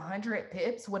 50 to 100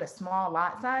 pips with a small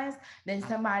lot size than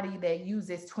somebody that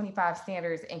uses 25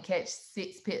 standards and catch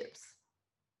 6 pips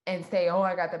and say, oh,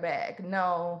 I got the bag.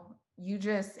 No, you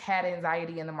just had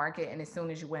anxiety in the market. And as soon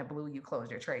as you went blue, you closed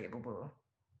your trade, boo boo.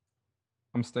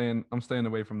 I'm staying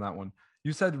away from that one.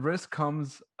 You said risk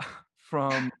comes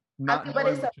from I not mean, but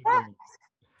knowing it's a what you're doing.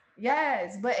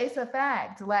 yes, but it's a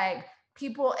fact. Like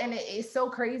people, and it's so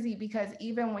crazy because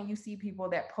even when you see people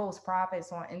that post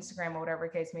profits on Instagram or whatever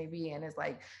case may be, and it's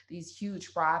like these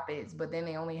huge profits, but then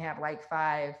they only have like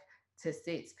 5 to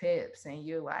 6 pips, and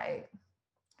you're like,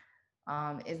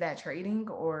 is that trading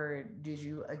or did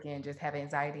you again just have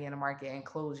anxiety in the market and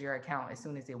close your account as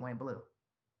soon as it went blue?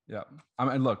 Yeah.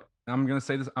 And look, I'm gonna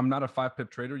say this. I'm not a 5 pip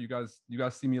trader. You guys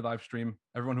see me live stream.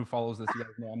 Everyone who follows this, you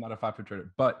guys know I'm not a 5 pip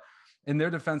trader. But in their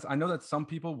defense, I know that some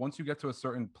people, once you get to a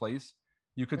certain place,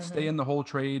 you could stay Hmm. in the whole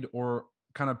trade or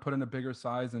kind of put in a bigger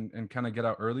size and kind of get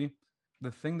out early.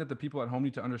 The thing that the people at home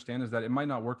need to understand is that it might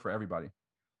not work for everybody.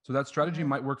 So that strategy Hmm.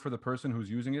 might work for the person who's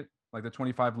using it, like the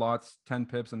 25 lots, 10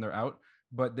 pips, and they're out.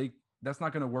 But that's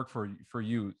not going to work for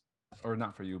you, or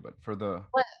not for you, but for the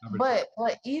But average person.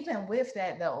 but even with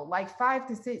that though, like 5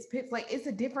 to 6 pips, like it's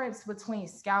a difference between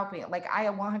scalping. Like I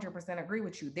 100% agree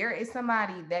with you. There is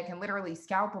somebody that can literally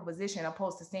scalp a position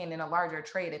opposed to staying in a larger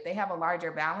trade. If they have a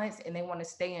larger balance and they want to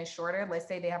stay in shorter, let's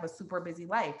say they have a super busy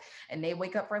life and they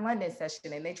wake up for London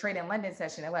session and they trade in London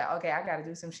session. They're like, okay, I got to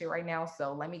do some shit right now,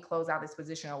 so let me close out this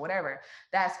position or whatever.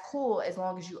 That's cool as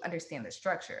long as you understand the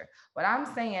structure. But I'm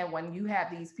saying when you have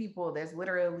these people that's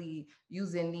literally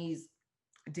using these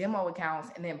demo accounts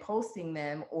and then posting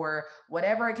them or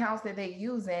whatever accounts that they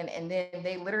using and then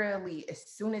they literally as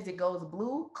soon as it goes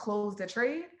blue close the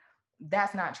trade,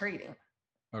 that's not trading.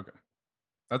 Okay.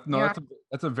 That's You no, know,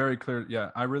 that's a very clear. Yeah,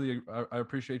 I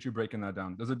appreciate you breaking that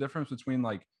down. There's a difference between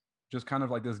like just kind of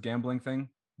like this gambling thing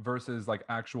versus like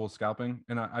actual scalping,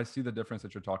 and I see the difference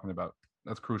that you're talking about.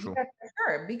 That's crucial. yeah, for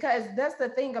sure. Because that's the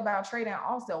thing about trading.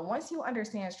 Also, once you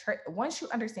understand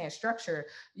structure,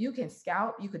 you can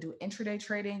scalp. You could do intraday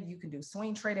trading. You can do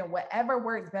swing trading. Whatever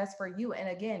works best for you. And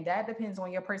again, that depends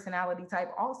on your personality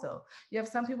type. Also, you have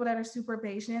some people that are super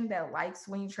patient that like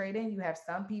swing trading. You have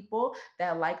some people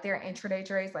that like their intraday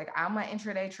trades. Like I'm an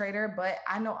intraday trader, but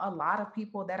I know a lot of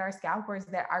people that are scalpers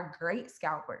that are great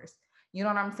scalpers. You know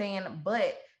what I'm saying?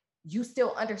 But you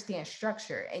still understand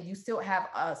structure and you still have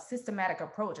a systematic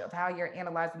approach of how you're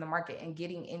analyzing the market and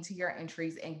getting into your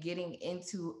entries and getting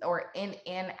into or in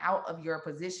and out of your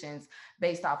positions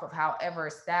based off of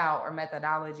however style or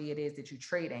methodology it is that you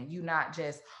trade in. You not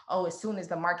just, oh, as soon as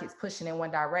the market's pushing in one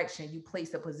direction, you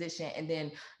place a position and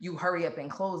then you hurry up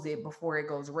and close it before it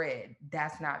goes red.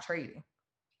 That's not trading.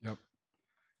 Yep.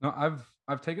 No,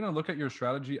 I've taken a look at your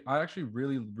strategy. I actually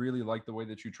really like the way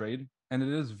that you trade, and it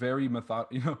is very method.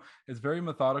 It's very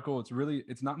methodical.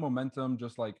 It's not momentum,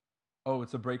 just like, oh,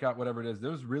 it's a breakout, whatever it is.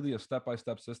 There's really a step by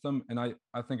step system, and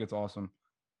I think it's awesome.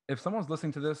 If someone's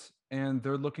listening to this and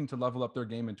they're looking to level up their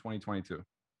game in 2022,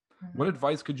 what Mhm,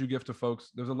 advice could you give to folks?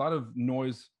 There's a lot of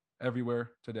noise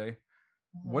everywhere today.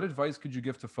 What mhm. advice could you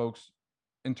give to folks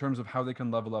in terms of how they can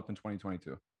level up in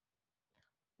 2022?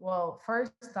 Well,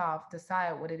 first off,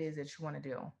 decide what it is that you want to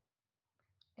do.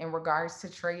 In regards to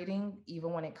trading,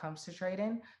 even when it comes to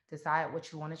trading, decide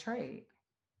what you want to trade.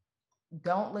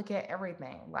 Don't look at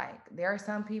everything. Like there are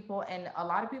some people, and a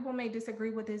lot of people may disagree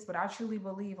with this, but I truly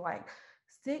believe like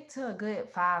stick to a good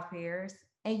 5 pairs.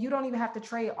 And you don't even have to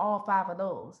trade all 5 of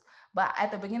those. But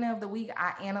at the beginning of the week,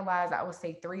 I analyzed, I would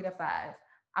say 3 to 5.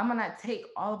 I'm gonna take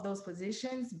all of those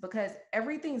positions because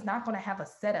everything's not gonna have a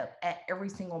setup at every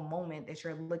single moment that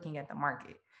you're looking at the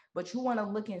market. But you want to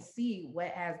look and see what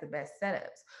has the best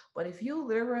setups. But if you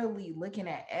literally looking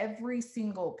at every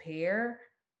single pair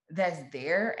that's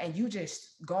there and you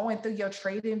just going through your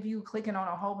trading view, clicking on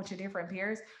a whole bunch of different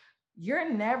pairs, you're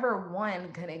never one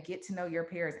gonna get to know your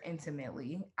pairs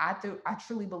intimately. I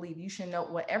truly believe you should know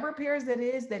whatever pairs it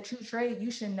is that you trade,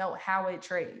 you should know how it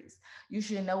trades. You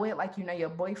should know it like you know your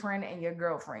boyfriend and your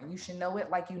girlfriend. You should know it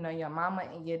like you know your mama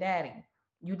and your daddy.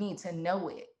 You need to know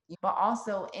it. But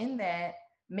also in that,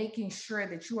 making sure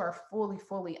that you are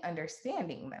fully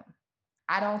understanding them.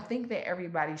 I don't think that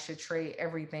everybody should trade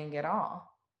everything at all.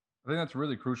 I think that's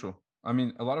really crucial. I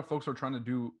mean, a lot of folks are trying to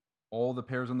do all the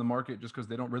pairs in the market just because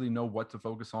they don't really know what to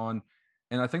focus on.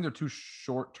 And I think they're too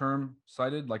short term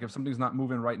sighted. Like if something's not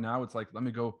moving right now, it's like, let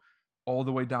me go all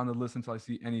the way down the list until I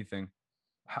see anything.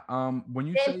 When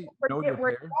you Then say know forget your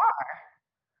where pair, you are.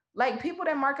 Like people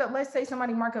that mark up, let's say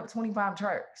somebody mark up 25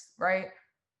 charts, right?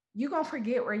 You're gonna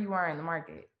forget where you are in the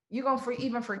market. You're gonna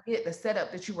even forget the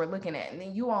setup that you were looking at, and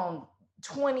then you on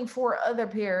 24 other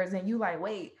pairs, and you like,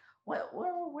 wait, where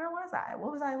was I?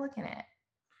 What was I looking at?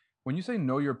 when you say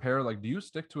know your pair, like do you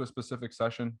stick to a specific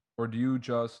session or do you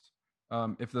just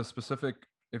if the specific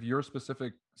if your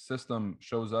specific system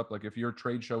shows up, like if your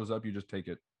trade shows up, you just take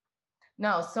it?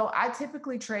 No, so I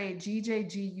typically trade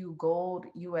GJGU Gold,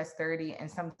 US 30,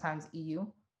 and sometimes EU.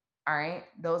 All right,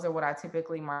 those are what I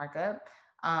typically mark up.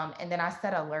 And then I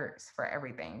set alerts for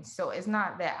everything. So it's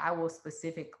not that I will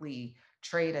specifically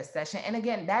trade a session. And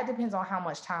again, that depends on how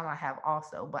much time I have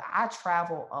also, but I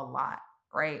travel a lot,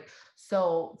 right?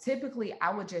 So typically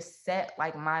I would just set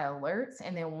like my alerts.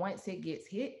 And then once it gets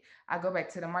hit, I go back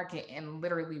to the market and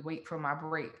literally wait for my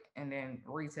break and then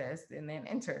retest and then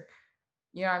enter.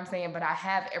 You know what I'm saying? But I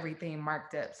have everything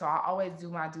marked up. So I always do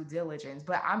my due diligence.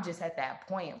 But I'm just at that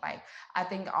point. Like, I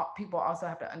think people also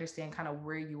have to understand kind of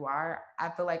where you are. I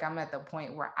feel like I'm at the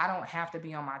point where I don't have to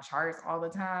be on my charts all the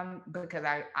time because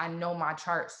I know my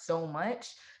charts so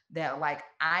much that, like,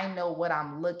 I know what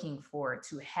I'm looking for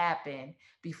to happen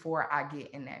before I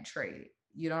get in that trade.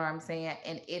 You know what I'm saying?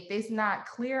 And if it's not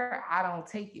clear, I don't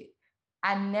take it.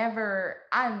 I never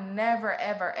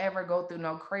ever go through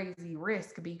no crazy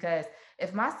risk because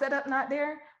if my setup not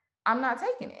there, I'm not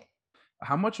taking it.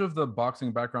 How much of the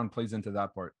boxing background plays into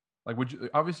that part? Like, would you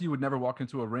obviously you would never walk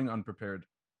into a ring unprepared.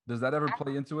 Does that ever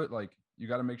play into it? Like, you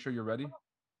got to make sure you're ready.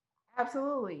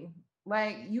 Absolutely.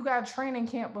 Like you got training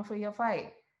camp before your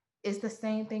fight. It's the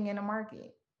same thing in the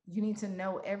market. You need to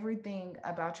know everything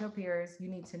about your peers. You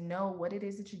need to know what it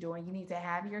is that you're doing. You need to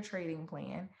have your trading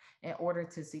plan in order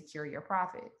to secure your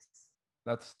profits.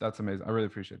 That's amazing. I really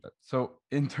appreciate that. So,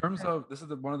 in terms of this is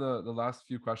one of the last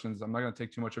few questions. I'm not going to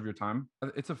take too much of your time.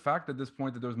 It's a fact at this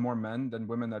point that there's more men than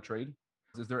women that trade.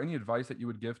 Is there any advice that you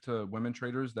would give to women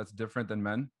traders that's different than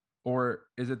men, or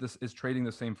is trading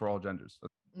the same for all genders?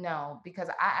 No, because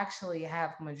I actually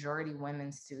have majority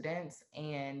women students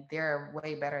and they're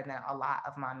way better than a lot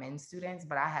of my men students,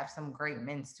 but I have some great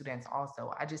men students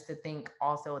also. I just to think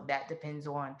also that depends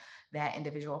on that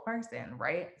individual person,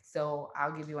 right? So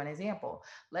I'll give you an example.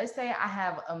 Let's say I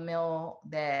have a male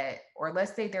that, or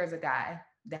let's say there's a guy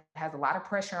that has a lot of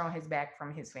pressure on his back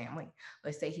from his family.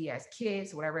 Let's say he has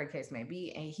kids, whatever the case may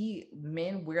be, and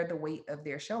men wear the weight of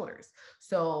their shoulders.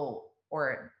 So,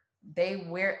 or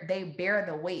they bear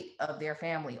the weight of their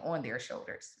family on their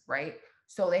shoulders, right?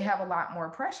 So they have a lot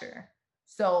more pressure.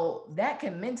 So that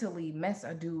can mentally mess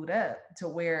a dude up to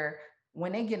where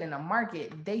when they get in a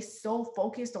market, they so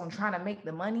focused on trying to make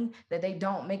the money that they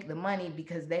don't make the money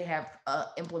because they have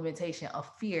implementation of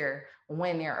fear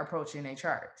when they're approaching their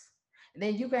charts.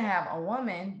 Then you can have a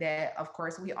woman that, of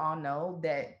course, we all know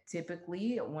that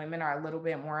typically women are a little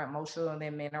bit more emotional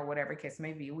than men or whatever case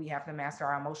may be. We have to master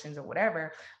our emotions or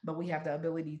whatever, but we have the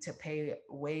ability to pay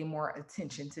way more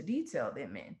attention to detail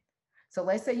than men. So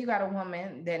let's say you got a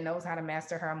woman that knows how to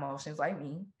master her emotions like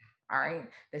me, all right,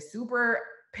 that's super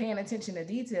paying attention to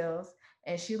details,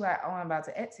 and she like, oh, I'm about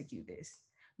to execute this.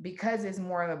 Because it's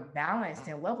more balanced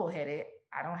and level-headed,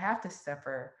 I don't have to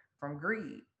suffer from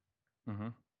greed. Mm-hmm.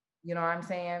 You know what I'm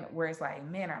saying? Where it's like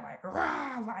men are like,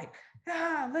 rah, like,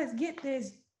 let's get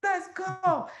this, let's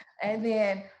go. And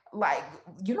then like,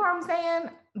 you know what I'm saying?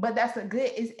 But that's a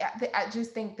good, I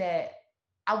just think that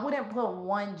I wouldn't put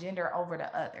one gender over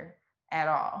the other at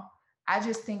all. I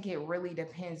just think it really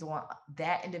depends on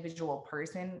that individual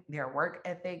person, their work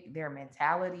ethic, their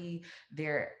mentality,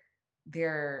 their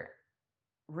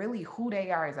really who they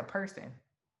are as a person.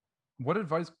 What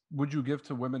advice would you give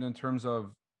to women in terms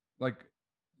of like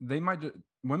they might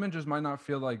women just might not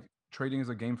feel like trading is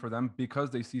a game for them because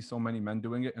they see so many men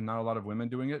doing it and not a lot of women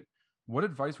doing it. What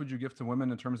advice would you give to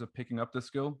women in terms of picking up this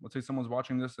skill? Let's say someone's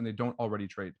watching this and they don't already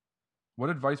trade. What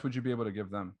advice would you be able to give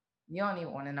them? You don't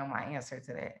even want to know my answer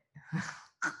to that.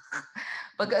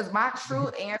 Because my true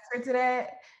answer to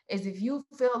that is if you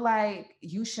feel like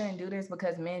you shouldn't do this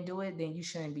because men do it, then you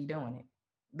shouldn't be doing it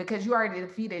because you already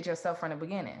defeated yourself from the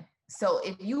beginning. So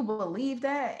if you believe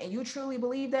that and you truly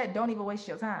believe that, don't even waste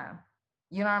your time.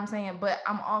 You know what I'm saying? But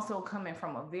I'm also coming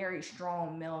from a very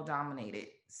strong male dominated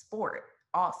sport,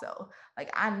 also.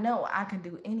 Like, I know I can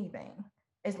do anything.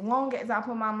 As long as I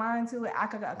put my mind to it, I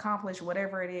could accomplish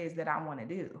whatever it is that I want to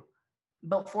do.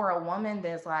 But for a woman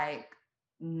that's like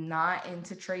not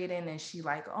into trading and she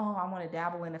like, oh, I want to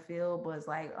dabble in the field, but it's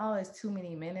like, oh, it's too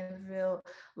many men in the field.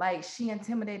 Like, she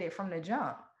intimidated from the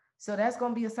jump. So that's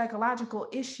gonna be a psychological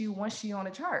issue once she on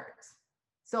the charts.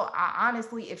 So I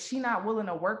honestly, if she not willing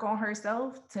to work on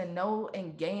herself to know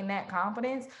and gain that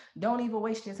confidence, don't even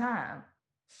waste your time.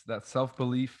 That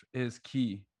self-belief is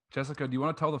key. Jessica, do you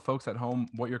want to tell the folks at home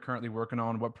what you're currently working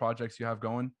on, what projects you have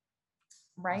going?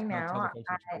 Right Just kind of tell the now, folks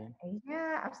what you're doing.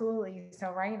 yeah, absolutely. So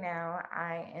right now,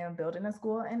 I am building a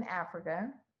school in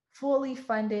Africa, fully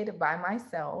funded by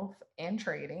myself in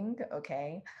trading.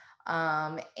 Okay.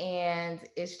 And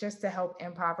it's just to help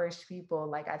impoverished people.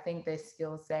 Like, I think this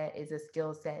skill set is a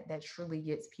skill set that truly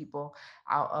gets people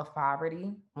out of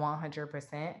poverty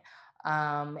 100%.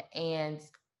 And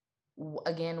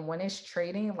again, when it's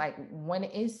trading, like when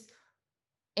it's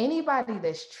anybody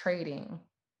that's trading,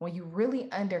 when you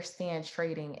really understand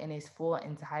trading in its full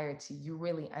entirety, you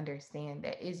really understand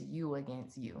that it's you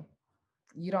against you.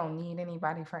 You don't need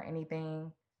anybody for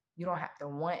anything. You don't have to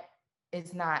want,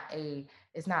 it's not a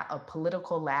it's not a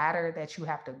political ladder that you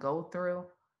have to go through.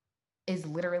 It's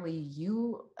literally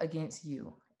you against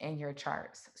you and your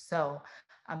charts. So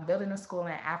I'm building a school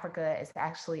in Africa. It's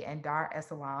actually in Dar es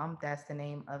Salaam. That's the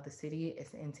name of the city.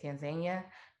 It's in Tanzania.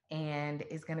 And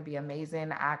it's going to be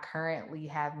amazing. I currently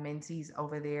have mentees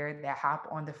over there that hop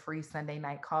on the free Sunday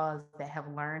night calls that have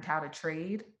learned how to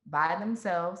trade by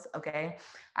themselves. Okay.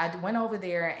 I went over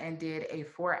there and did a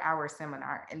 4 hour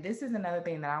seminar. And this is another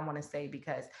thing that I want to say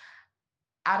because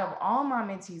out of all my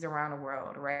mentees around the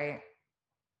world, right?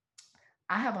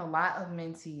 I have a lot of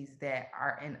mentees that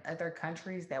are in other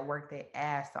countries that work their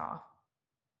ass off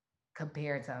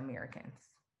compared to Americans.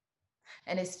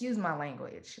 And excuse my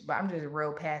language, but I'm just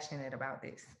real passionate about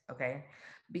this, okay?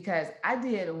 Because I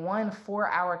did one 4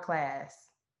 hour class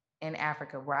in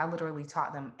Africa where I literally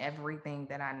taught them everything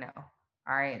that I know.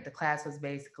 All right. The class was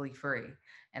basically free.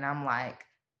 And I'm like,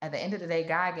 at the end of the day,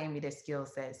 God gave me this skill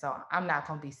set. So I'm not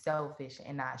going to be selfish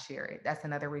and not share it. That's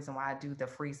another reason why I do the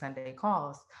free Sunday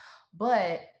calls.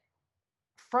 But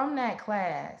from that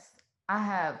class, I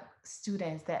have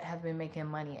students that have been making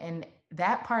money. And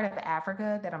that part of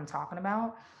Africa that I'm talking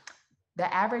about,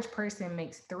 the average person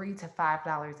makes $3 to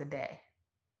 $5 a day.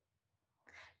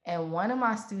 And one of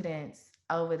my students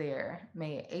over there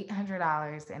made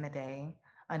 $800 in a day.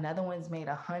 Another one's made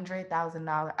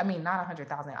 $100,000. I mean, not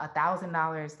 100,000,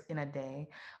 $1,000 in a day.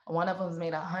 One of them's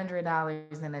made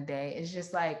 $100 in a day. It's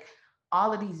just like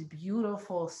all of these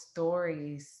beautiful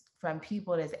stories from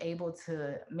people that's able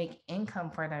to make income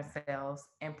for themselves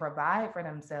and provide for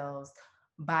themselves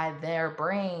by their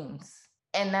brains.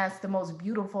 And that's the most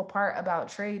beautiful part about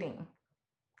trading.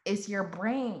 It's your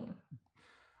brain.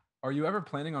 Are you ever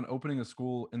planning on opening a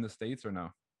school in the States or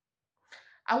no?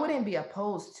 I wouldn't be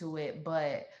opposed to it,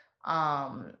 but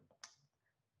um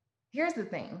here's the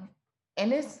thing.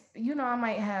 And this, I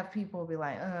might have people be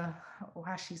like,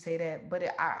 why she say that?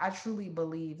 But I truly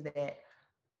believe that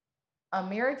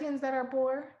Americans that are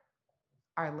poor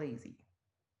are lazy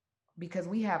because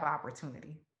we have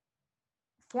opportunity.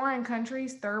 Foreign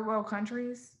countries, third world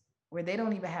countries, where they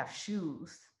don't even have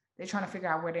shoes, they're trying to figure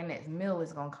out where their next meal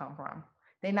is going to come from.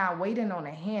 They're not waiting on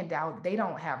a handout. They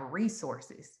don't have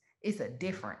resources. It's a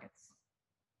difference.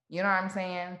 You know what I'm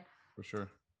saying? For sure.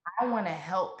 I want to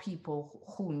help people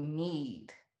who need,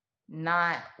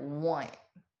 not want,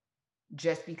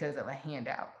 just because of a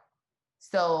handout.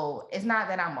 So it's not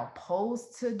that I'm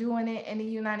opposed to doing it in the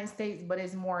United States, but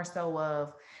it's more so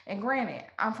of, and granted,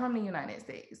 I'm from the United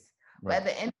States, but Right. at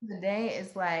the end of the day,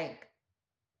 it's like,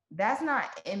 that's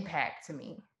not impact to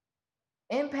me.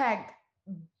 Impact,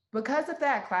 because of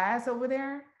that class over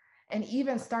there, and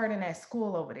even starting at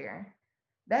school over there,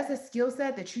 that's a skill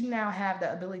set that you now have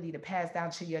the ability to pass down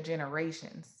to your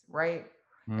generations, right?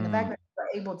 And the fact Mm, that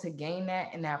you're able to gain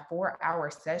that in that 4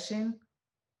 hour session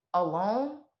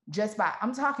alone, just by,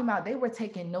 I'm talking about they were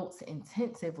taking notes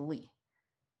intensively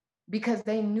because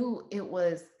they knew it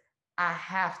was, I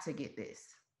have to get this.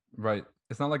 right.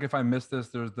 It's not like if I miss this,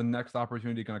 there's the next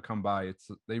opportunity going to come by.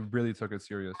 They really took it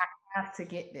serious. I have to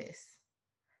get this.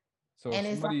 So And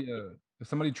it's like, if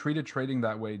somebody treated trading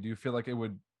that way, do you feel like it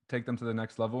would take them to the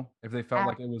next level if they felt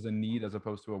like it was a need as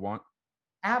opposed to a want?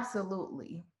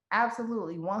 absolutely.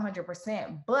 Absolutely.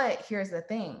 100%. But here's the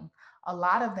thing. A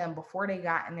lot of them, before they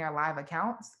got in their live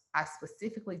accounts, I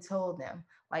specifically told them,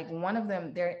 like one of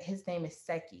them, his name is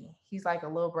Seki. He's like a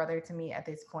little brother to me at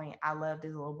this point. I love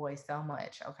this little boy so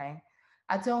much. Okay.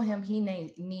 I told him he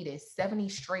needed 70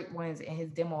 straight wins in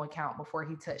his demo account before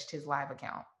he touched his live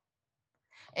account.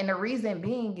 And the reason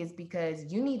being is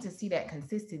because you need to see that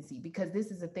consistency, because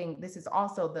this is the thing. This is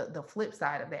also the flip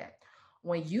side of that.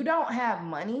 When you don't have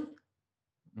money,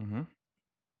 Mm-hmm.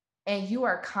 and you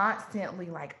are constantly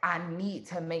like, I need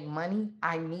to make money,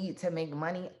 I need to make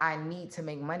money, I need to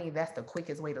make money, that's the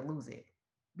quickest way to lose it,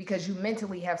 because you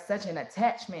mentally have such an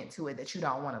attachment to it that you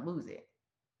don't want to lose it.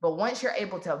 But once you're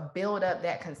able to build up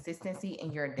that consistency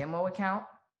in your demo account,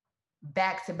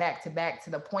 back to back to back, to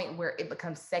the point where it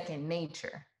becomes second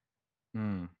nature,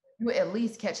 you at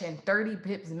least catching 30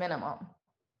 pips minimum.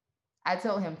 I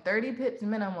told him 30 pips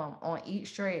minimum on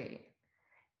each trade.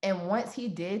 And once he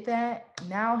did that,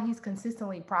 now he's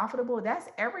consistently profitable. That's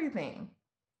everything.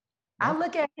 I That's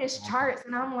look at his awesome. charts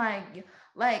and I'm like,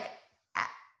 I,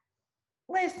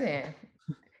 listen,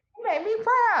 you made me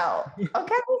proud.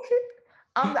 Okay.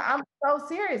 I'm so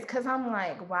serious, because I'm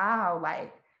like, wow,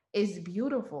 like it's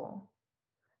beautiful.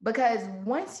 Because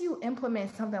once you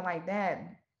implement something like that,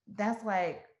 that's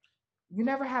like you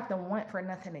never have to want for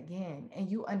nothing again. And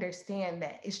you understand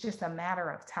that it's just a matter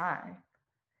of time.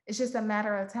 It's just a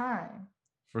matter of time.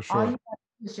 For All you sure. have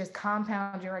to do is just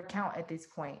compound your account at this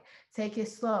point. Take it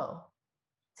slow.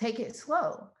 Take it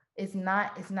slow. It's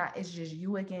just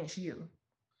you against you.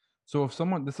 So if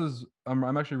someone,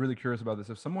 I'm actually really curious about this.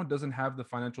 If someone doesn't have the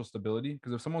financial stability,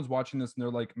 because if someone's watching this and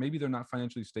they're like, maybe they're not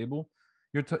financially stable,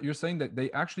 you're saying that they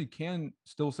actually can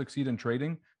still succeed in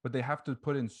trading, but they have to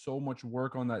put in so much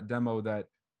work on that demo that,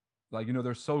 like,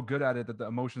 they're so good at it that the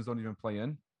emotions don't even play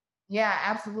in. Yeah,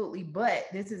 absolutely. But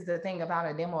this is the thing about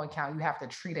a demo account. You have to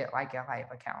treat it like a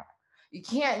live account. You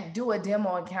can't do a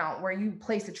demo account where you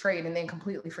place a trade and then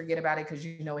completely forget about it because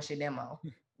you know it's your demo.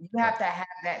 You Right. have to have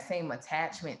that same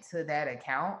attachment to that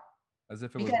account, As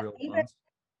if it was because real even funds.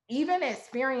 even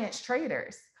experienced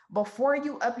traders, before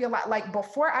you up your lot, like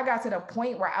before I got to the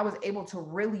point where I was able to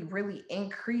really, really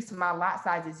increase my lot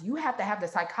sizes, you have to have the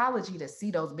psychology to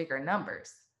see those bigger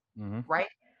numbers, Mm-hmm. right?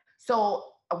 So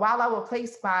while I would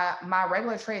place my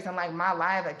regular trades on like my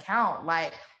live account,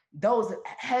 like those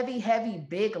heavy, heavy,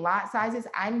 big lot sizes,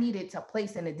 I needed to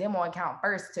place in the demo account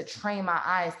first to train my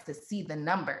eyes to see the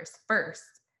numbers first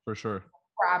For sure.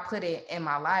 before I put it in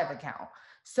my live account.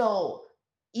 So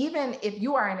even if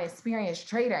you are an experienced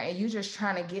trader and you're just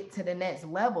trying to get to the next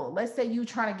level, let's say you're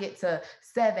trying to get to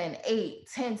 7, 8,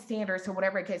 10 standards or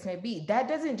whatever the case may be, that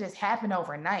doesn't just happen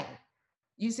overnight.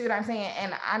 You see what I'm saying?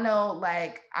 And I know,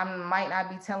 like, I might not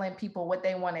be telling people what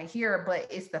they want to hear, but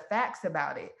it's the facts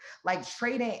about it. Like,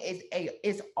 trading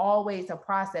is always a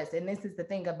process, and this is the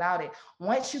thing about it.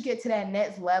 Once you get to that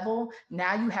next level,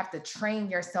 now you have to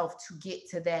train yourself to get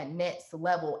to that next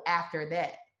level after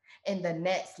that, and the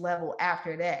next level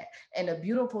after that. And the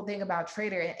beautiful thing about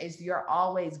trading is you're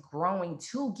always growing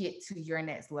to get to your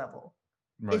next level.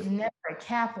 Right. It's never a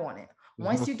cap on it. There's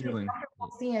no Once you get ceiling.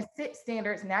 comfortable seeing 6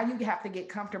 standards, now you have to get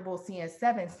comfortable seeing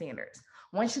 7 standards.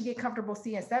 Once you get comfortable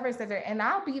seeing 7 standards, and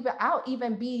I'll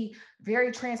even be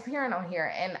very transparent on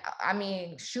here. And I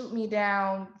mean, shoot me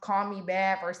down, call me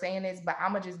bad for saying this, but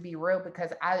I'm gonna just be real,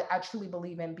 because I truly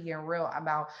believe in being real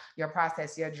about your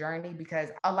process, your journey. Because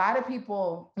a lot of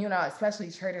people,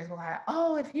 especially traders, will like,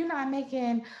 oh, if you're not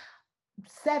making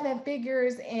 7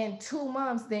 figures in 2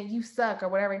 months, then you suck, or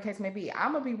whatever the case may be.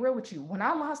 I'm gonna be real with you. When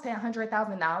I lost that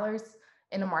 $100,000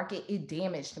 in the market, it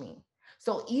damaged me.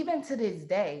 So even to this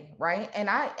day, right? And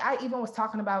I even was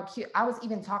talking about Q. I was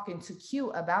even talking to Q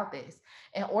about this.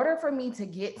 In order for me to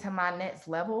get to my next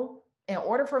level, in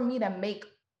order for me to make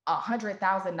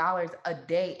 $100,000 a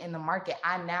day in the market,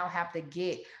 I now have to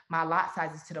get my lot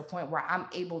sizes to the point where I'm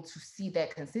able to see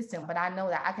that consistent. But I know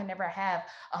that I can never have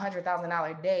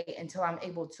 $100,000 day until I'm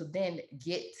able to then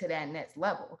get to that next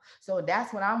level. So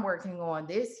that's what I'm working on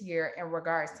this year in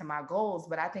regards to my goals.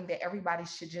 But I think that everybody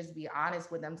should just be honest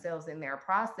with themselves in their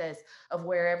process of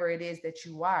wherever it is that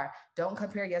you are. Don't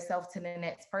compare yourself to the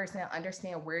next person.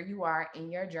 Understand where you are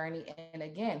in your journey. And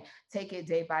again, take it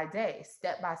day by day,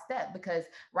 step by step. Because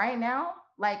right now,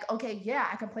 Like, okay, yeah,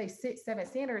 I can play 6, 7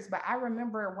 standards, but I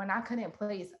remember when I couldn't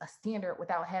place a standard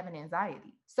without having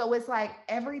anxiety. So it's like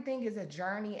everything is a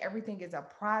journey, everything is a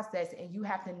process, and you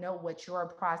have to know what your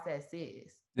process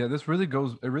is. Yeah, it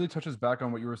really touches back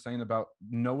on what you were saying about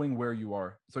knowing where you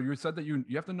are. So you said that you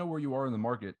have to know where you are in the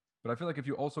market, but I feel like if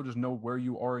you also just know where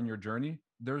you are in your journey,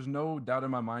 there's no doubt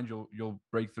in my mind you'll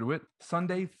break through it.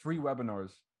 Sunday, free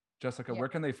webinars. Jessica, Yeah. where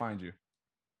can they find you?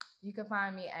 You can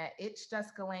find me at It's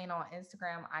Jessica Laine on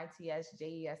Instagram,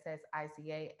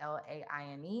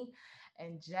 ITSJESSICALAINE,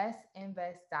 and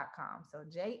jessinvest.com. So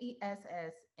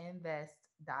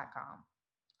JESSinvest.com.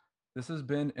 This has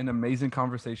been an amazing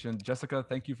conversation. Jessica,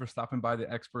 thank you for stopping by the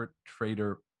Expert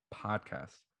Trader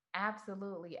podcast.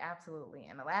 Absolutely, absolutely.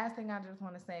 And the last thing I just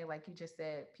want to say, like you just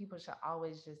said, people should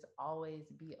always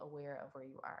be aware of where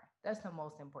you are. That's the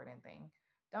most important thing.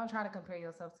 Don't try to compare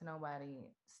yourself to nobody.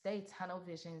 Stay tunnel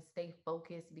vision, stay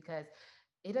focused, because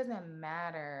it doesn't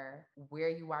matter where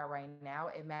you are right now.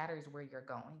 It matters where you're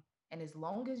going. And as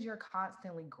long as you're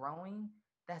constantly growing,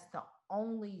 that's the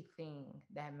only thing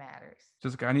that matters.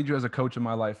 Jessica, I need you as a coach in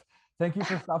my life. Thank you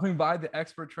for stopping by the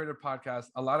Expert Trader podcast.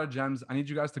 A lot of gems. I need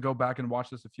you guys to go back and watch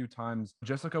this a few times.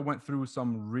 Jessica went through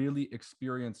some really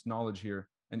experienced knowledge here.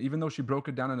 And even though she broke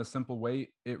it down in a simple way,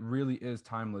 it really is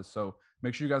timeless. So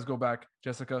make sure you guys go back.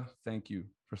 Jessica, thank you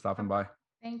for stopping by.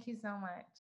 Thank you so much.